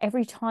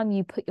 every time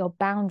you put your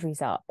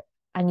boundaries up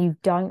and you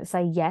don't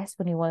say yes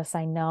when you want to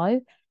say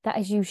no, that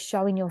is you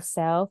showing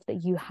yourself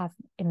that you have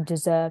and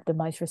deserve the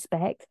most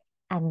respect.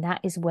 And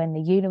that is when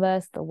the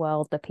universe, the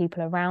world, the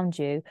people around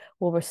you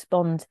will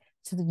respond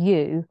to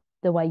you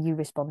the way you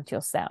respond to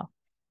yourself.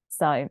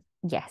 So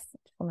yes, I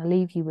just want to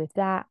leave you with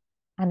that.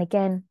 And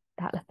again,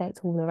 that'll affect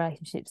all the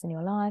relationships in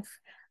your life.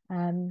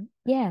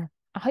 Yeah,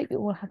 I hope you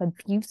all have a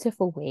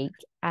beautiful week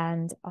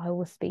and I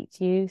will speak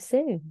to you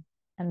soon.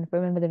 And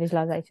remember the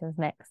visualizations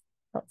next.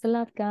 Lots of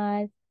love,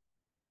 guys.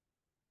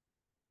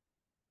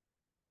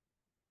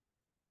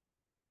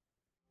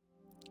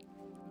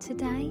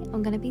 Today,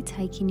 I'm going to be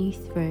taking you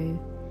through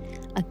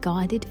a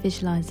guided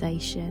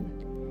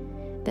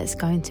visualization that's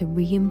going to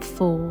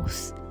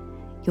reinforce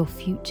your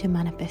future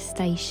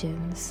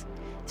manifestations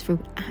through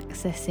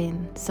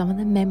accessing some of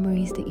the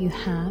memories that you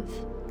have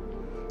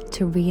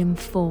to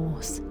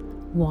reinforce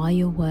why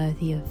you're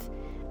worthy of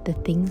the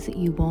things that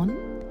you want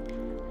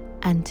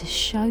and to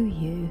show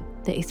you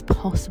that it's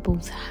possible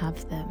to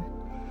have them.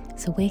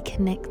 So we're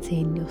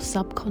connecting your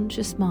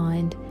subconscious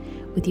mind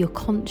with your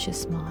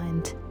conscious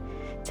mind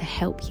to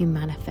help you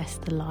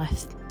manifest the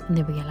life and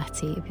the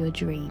reality of your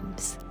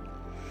dreams.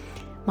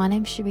 My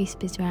name's Sharice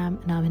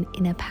Bisram and I'm an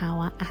inner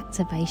power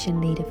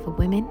activation leader for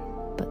women,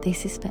 but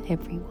this is for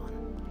everyone.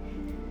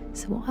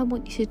 So what I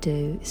want you to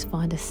do is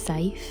find a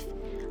safe,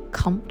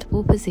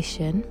 comfortable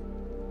position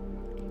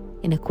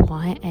in a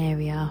quiet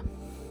area,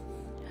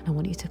 and I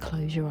want you to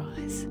close your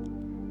eyes.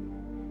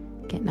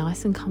 Get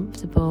nice and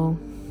comfortable,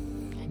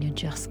 and you're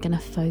just going to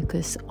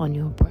focus on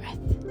your breath.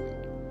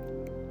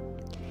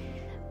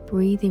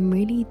 Breathing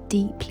really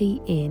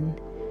deeply in,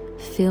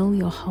 fill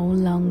your whole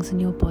lungs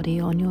and your body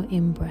on your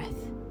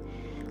in-breath.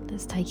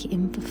 Let's take it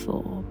in for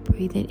 4.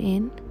 Breathe it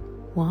in.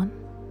 1,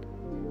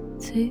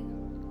 2,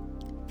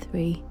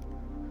 3,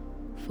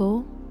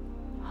 4.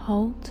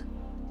 Hold.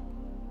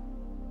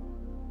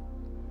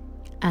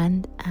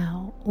 And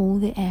out all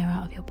the air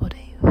out of your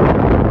body.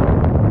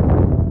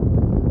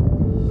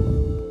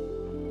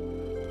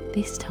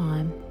 This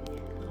time,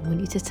 I want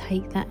you to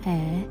take that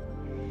air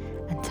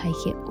and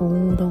take it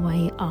all the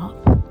way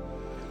up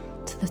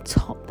to the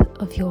top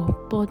of your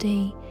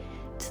body,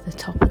 to the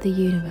top of the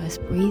universe.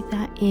 Breathe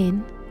that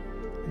in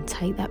and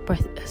take that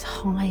breath as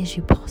high as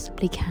you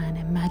possibly can.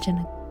 Imagine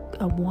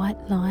a white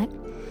light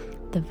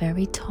at the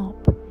very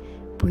top.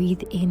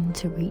 Breathe in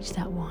to reach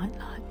that white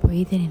light.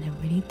 Breathe in a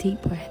really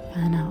deep breath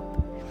and up.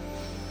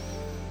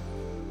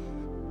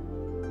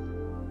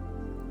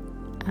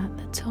 At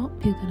the top,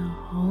 you're going to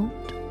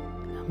hold.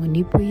 And when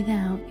you breathe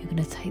out, you're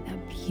going to take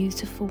that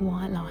beautiful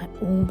white light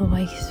all the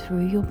way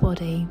through your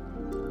body,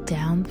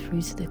 down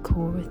through to the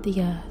core of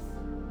the earth.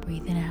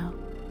 Breathing out.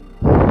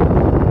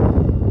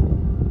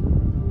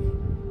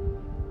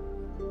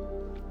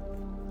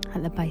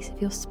 At the base of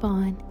your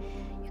spine,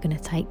 you're going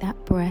to take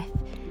that breath,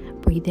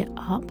 breathe it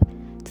up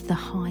to the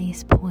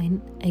highest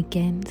point,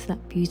 again to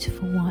that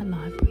beautiful white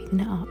light, breathing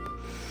it up.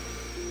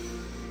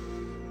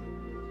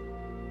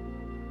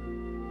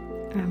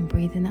 And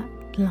breathing that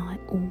light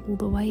all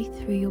the way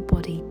through your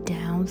body,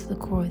 down to the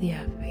core of the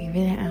earth,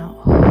 breathing it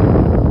out.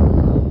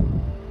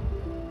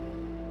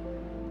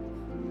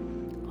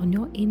 On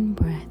your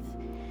in-breath,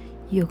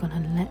 you're going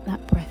to let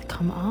that breath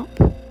come up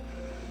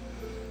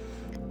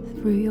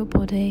through your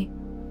body,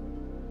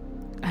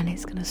 and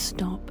it's going to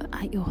stop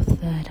at your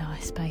third eye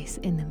space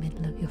in the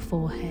middle of your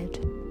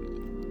forehead.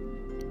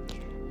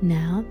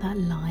 Now that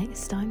light is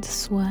starting to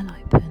swirl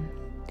open,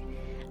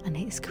 and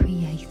it's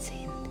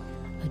creating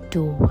a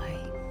doorway.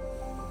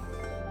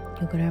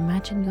 You're going to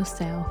imagine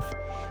yourself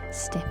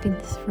stepping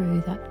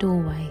through that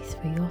doorway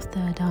through your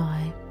third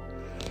eye,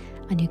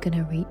 and you're going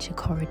to reach a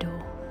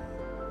corridor.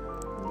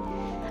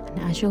 And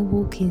as you're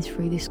walking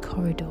through this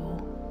corridor,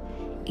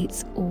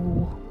 it's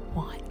all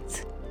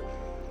white.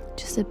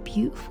 Just a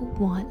beautiful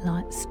white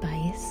light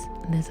space,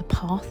 and there's a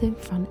path in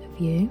front of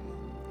you,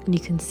 and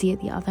you can see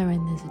at the other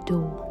end there's a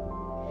door.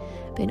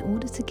 But in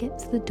order to get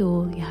to the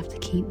door, you have to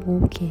keep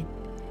walking,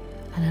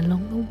 and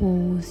along the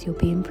walls you're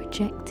being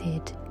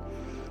projected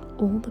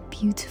all the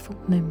beautiful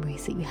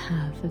memories that you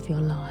have of your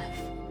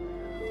life,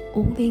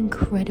 all the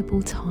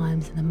incredible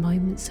times and the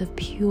moments of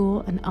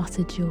pure and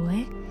utter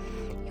joy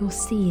you're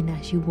seeing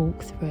as you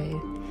walk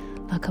through,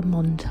 like a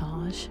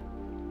montage.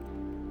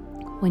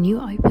 When you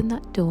open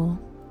that door,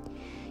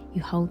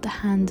 you hold the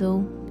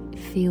handle. It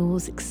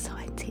feels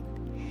exciting.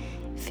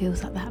 It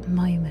feels like that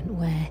moment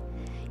where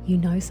you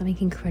know something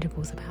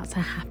incredible is about to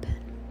happen.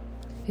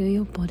 Feel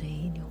your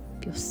body and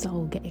your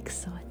soul get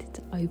excited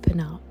to open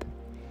up.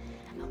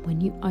 And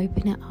when you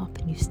open it up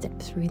and you step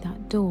through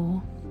that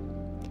door,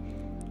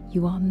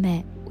 you are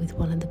met with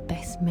one of the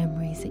best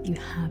memories that you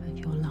have of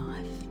your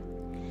life.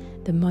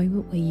 The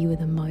moment where you were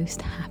the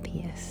most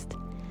happiest.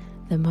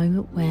 The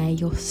moment where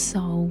your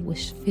soul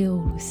was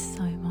filled with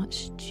so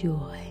much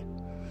joy.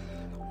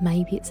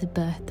 Maybe it's a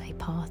birthday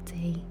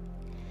party.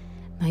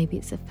 Maybe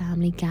it's a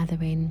family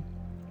gathering.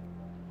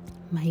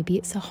 Maybe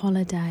it's a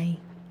holiday.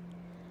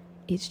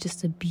 It's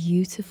just a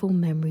beautiful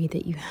memory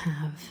that you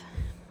have.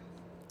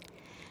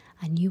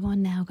 And you are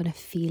now going to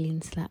feel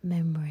into that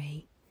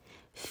memory.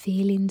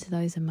 Feel into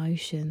those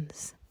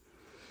emotions.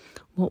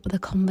 What were the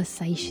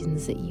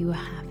conversations that you were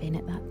having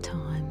at that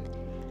time?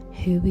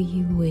 Who were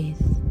you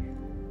with?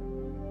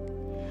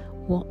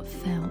 What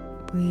felt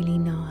really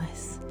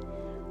nice?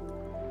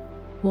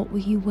 What were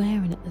you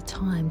wearing at the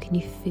time? Can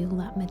you feel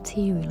that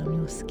material on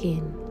your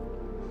skin?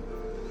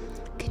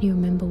 Can you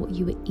remember what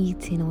you were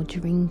eating or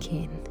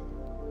drinking?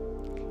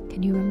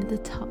 Can you remember the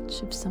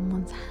touch of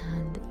someone's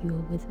hand that you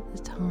were with at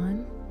the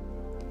time?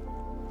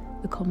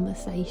 The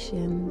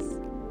conversations.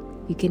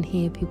 You can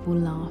hear people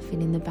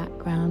laughing in the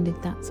background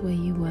if that's where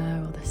you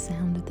were, or the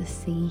sound of the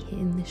sea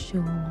hitting the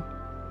shore.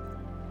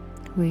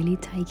 Really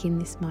take in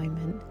this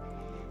moment,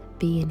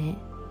 be in it,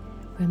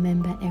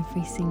 remember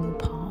every single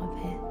part of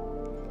it,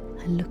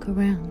 and look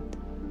around.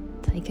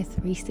 Take a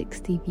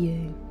 360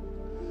 view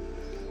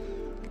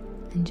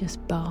and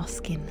just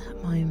bask in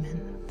that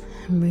moment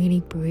and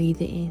really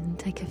breathe it in.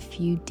 Take a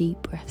few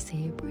deep breaths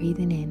here,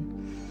 breathing in,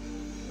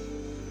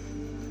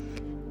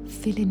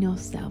 filling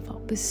yourself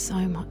up with so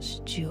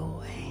much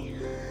joy.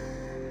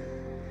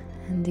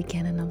 And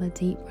again, another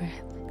deep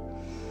breath.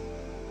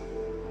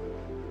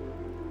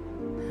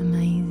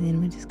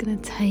 Amazing. We're just going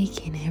to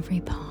take in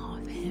every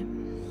part of it.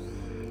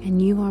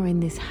 And you are in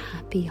this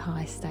happy,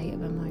 high state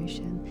of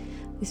emotion,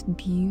 this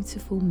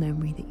beautiful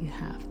memory that you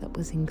have that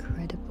was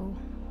incredible.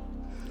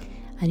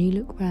 And you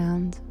look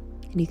round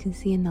and you can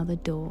see another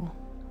door.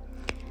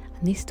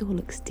 And this door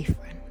looks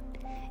different.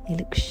 It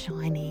looks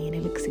shiny and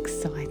it looks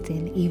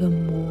exciting,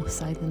 even more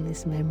so than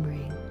this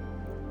memory.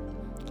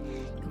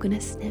 You're going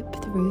to step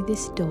through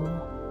this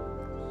door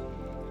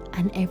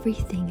and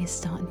everything is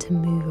starting to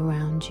move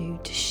around you,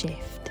 to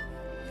shift.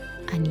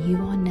 And you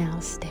are now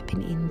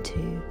stepping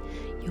into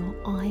your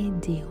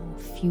ideal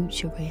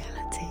future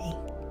reality.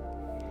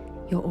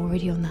 You're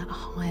already on that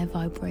higher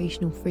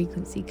vibrational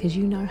frequency because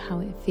you know how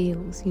it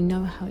feels. You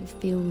know how it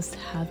feels to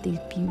have these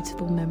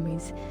beautiful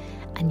memories,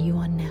 and you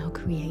are now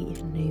creating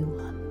a new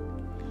one.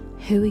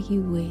 Who are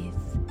you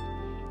with?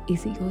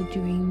 Is it your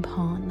dream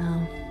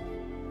partner?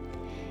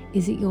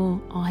 Is it your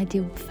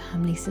ideal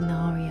family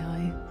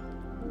scenario?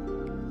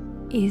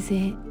 Is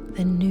it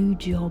the new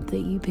job that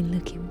you've been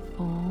looking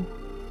for?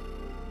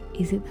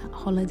 Is it that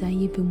holiday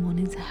you've been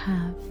wanting to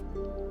have?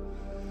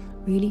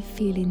 Really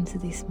feel into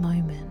this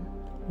moment.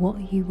 What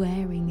are you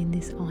wearing in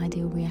this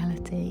ideal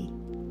reality?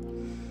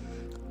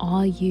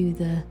 Are you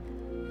the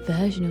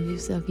version of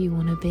yourself you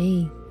want to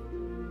be?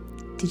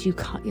 Did you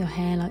cut your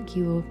hair like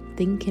you were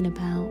thinking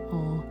about?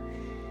 Or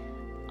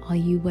are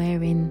you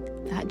wearing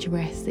that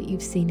dress that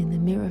you've seen in the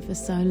mirror for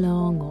so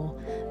long? Or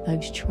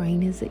those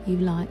trainers that you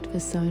liked for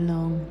so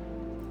long?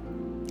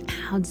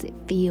 How does it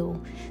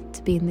feel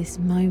to be in this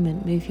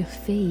moment? Move your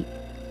feet.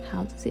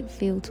 How does it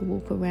feel to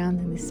walk around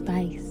in this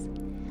space?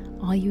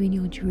 Are you in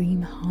your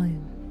dream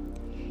home?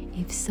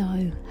 If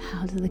so,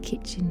 how do the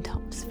kitchen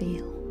tops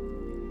feel?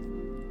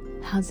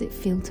 How does it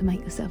feel to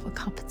make yourself a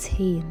cup of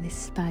tea in this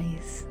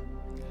space?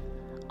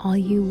 Are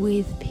you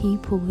with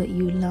people that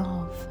you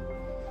love?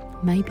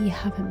 Maybe you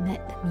haven't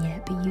met them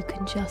yet, but you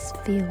can just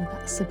feel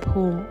that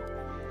support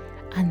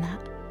and that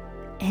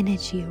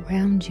energy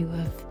around you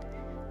of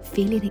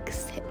feeling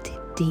accepted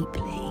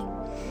deeply.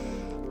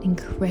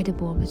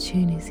 Incredible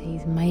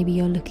opportunities. Maybe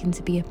you're looking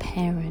to be a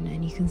parent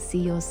and you can see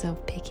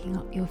yourself picking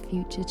up your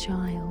future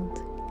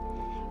child.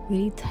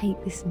 Really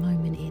take this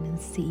moment in and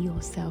see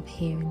yourself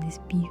here in this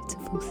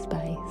beautiful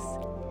space.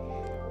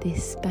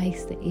 This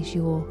space that is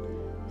your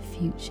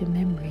future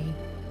memory.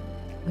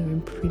 We're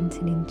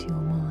imprinting into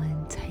your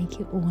mind. Take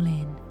it all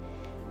in.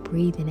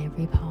 Breathe in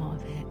every part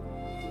of it.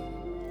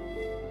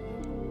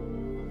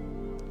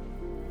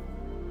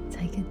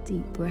 Take a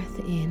deep breath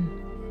in.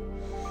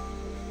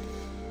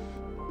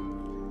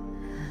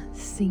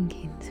 Sink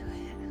into it.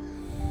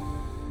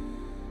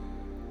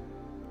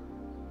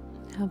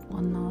 Have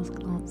one last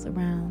glance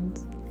around.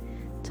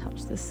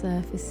 Touch the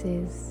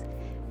surfaces.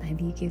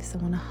 Maybe you give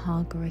someone a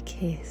hug or a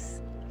kiss.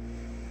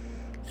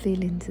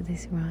 Feel into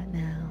this right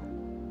now.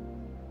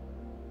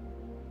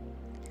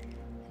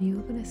 And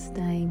you're going to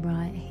stay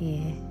right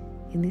here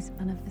in this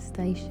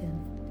manifestation.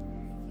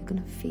 You're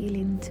going to feel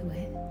into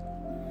it.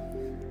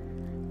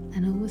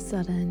 And all of a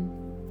sudden,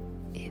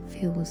 it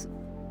feels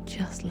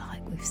just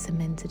like we've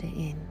cemented it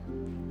in.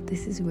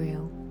 This is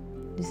real.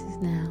 This is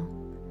now.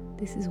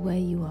 This is where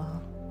you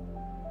are.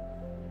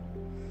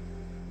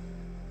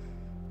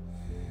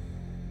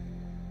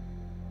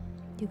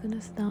 You're going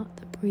to start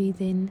to breathe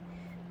in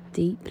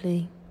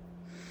deeply.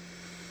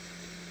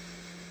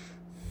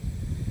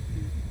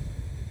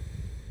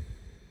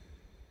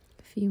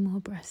 A few more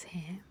breaths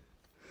here.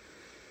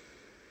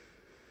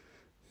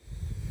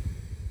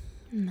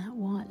 And that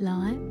white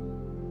light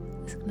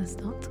is going to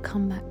start to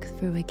come back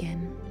through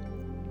again.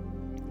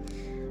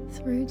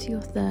 Through to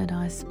your third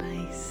eye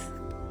space.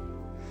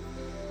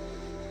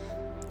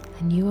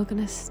 And you are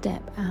going to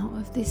step out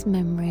of this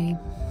memory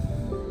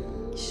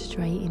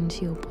straight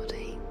into your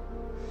body.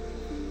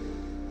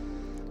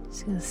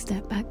 Just going to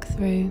step back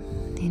through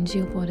into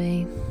your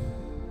body.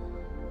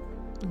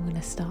 We're going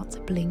to start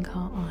to blink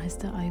our eyes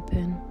to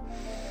open.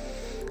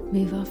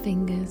 Move our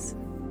fingers.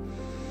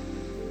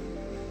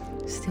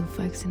 Still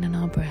focusing on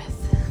our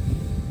breath.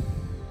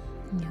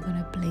 And you're going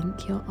to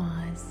blink your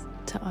eyes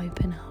to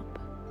open up.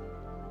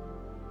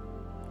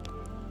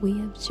 We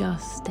have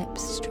just stepped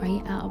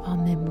straight out of our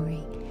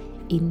memory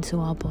into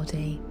our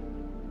body.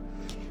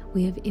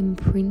 We have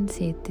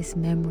imprinted this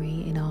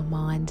memory in our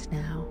mind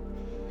now.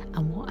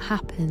 And what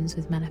happens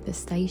with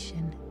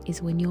manifestation is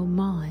when your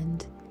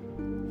mind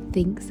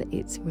thinks that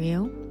it's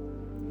real,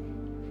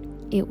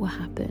 it will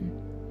happen.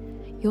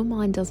 Your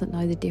mind doesn't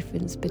know the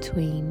difference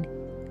between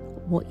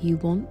what you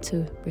want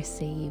to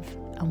receive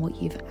and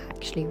what you've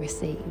actually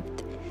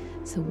received.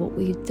 So what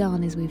we've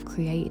done is we've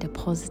created a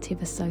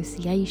positive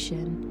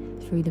association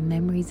through the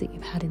memories that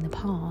you've had in the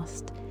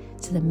past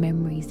to the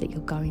memories that you're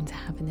going to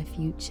have in the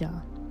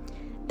future.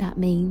 That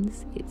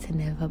means it's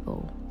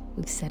inevitable.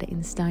 We've set it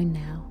in stone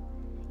now.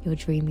 Your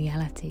dream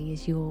reality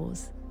is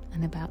yours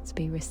and about to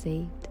be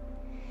received.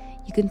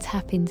 You can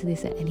tap into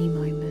this at any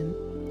moment.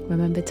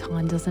 Remember,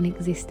 time doesn't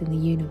exist in the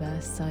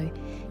universe, so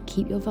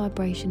keep your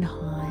vibration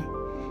high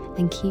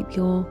and keep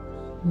your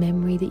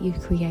memory that you've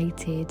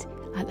created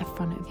at the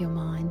front of your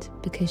mind,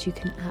 because you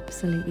can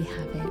absolutely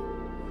have it.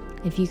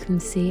 If you can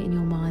see it in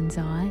your mind's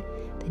eye,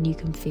 then you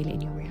can feel it in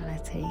your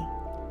reality.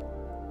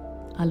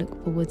 I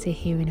look forward to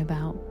hearing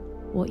about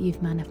what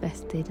you've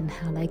manifested and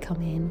how they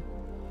come in.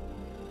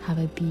 Have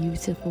a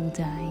beautiful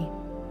day.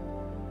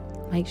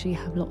 Make sure you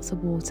have lots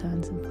of water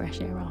and some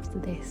fresh air after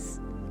this.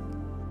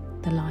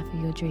 The life of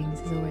your dreams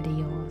is already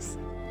yours.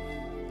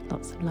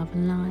 Lots of love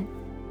and light.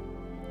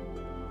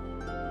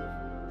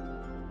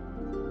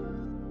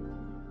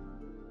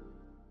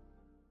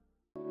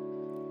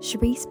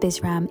 Charisse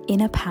Bisram,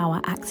 Inner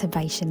Power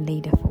Activation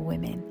Leader for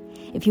Women.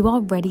 If you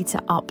are ready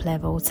to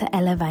up-level, to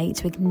elevate,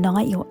 to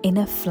ignite your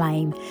inner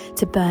flame,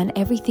 to burn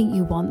everything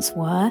you once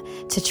were,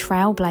 to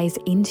trailblaze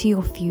into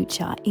your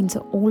future, into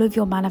all of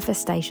your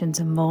manifestations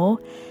and more,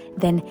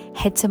 then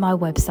head to my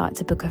website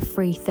to book a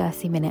free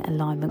 30-minute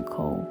alignment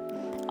call.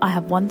 I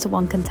have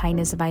one-to-one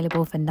containers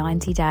available for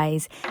 90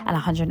 days and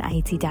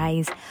 180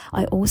 days.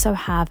 I also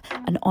have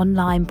an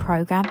online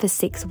program for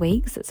 6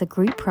 weeks. It's a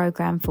group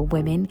program for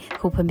women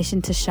called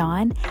Permission to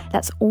Shine.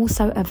 That's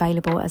also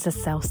available as a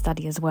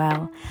self-study as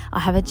well.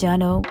 I have a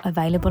journal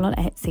available on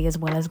Etsy as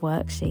well as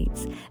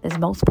worksheets. There's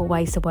multiple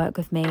ways to work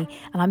with me,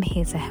 and I'm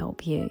here to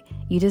help you.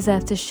 You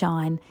deserve to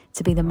shine,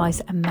 to be the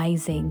most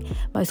amazing,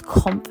 most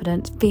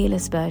confident,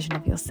 fearless version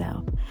of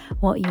yourself.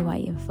 What are you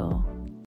waiting for?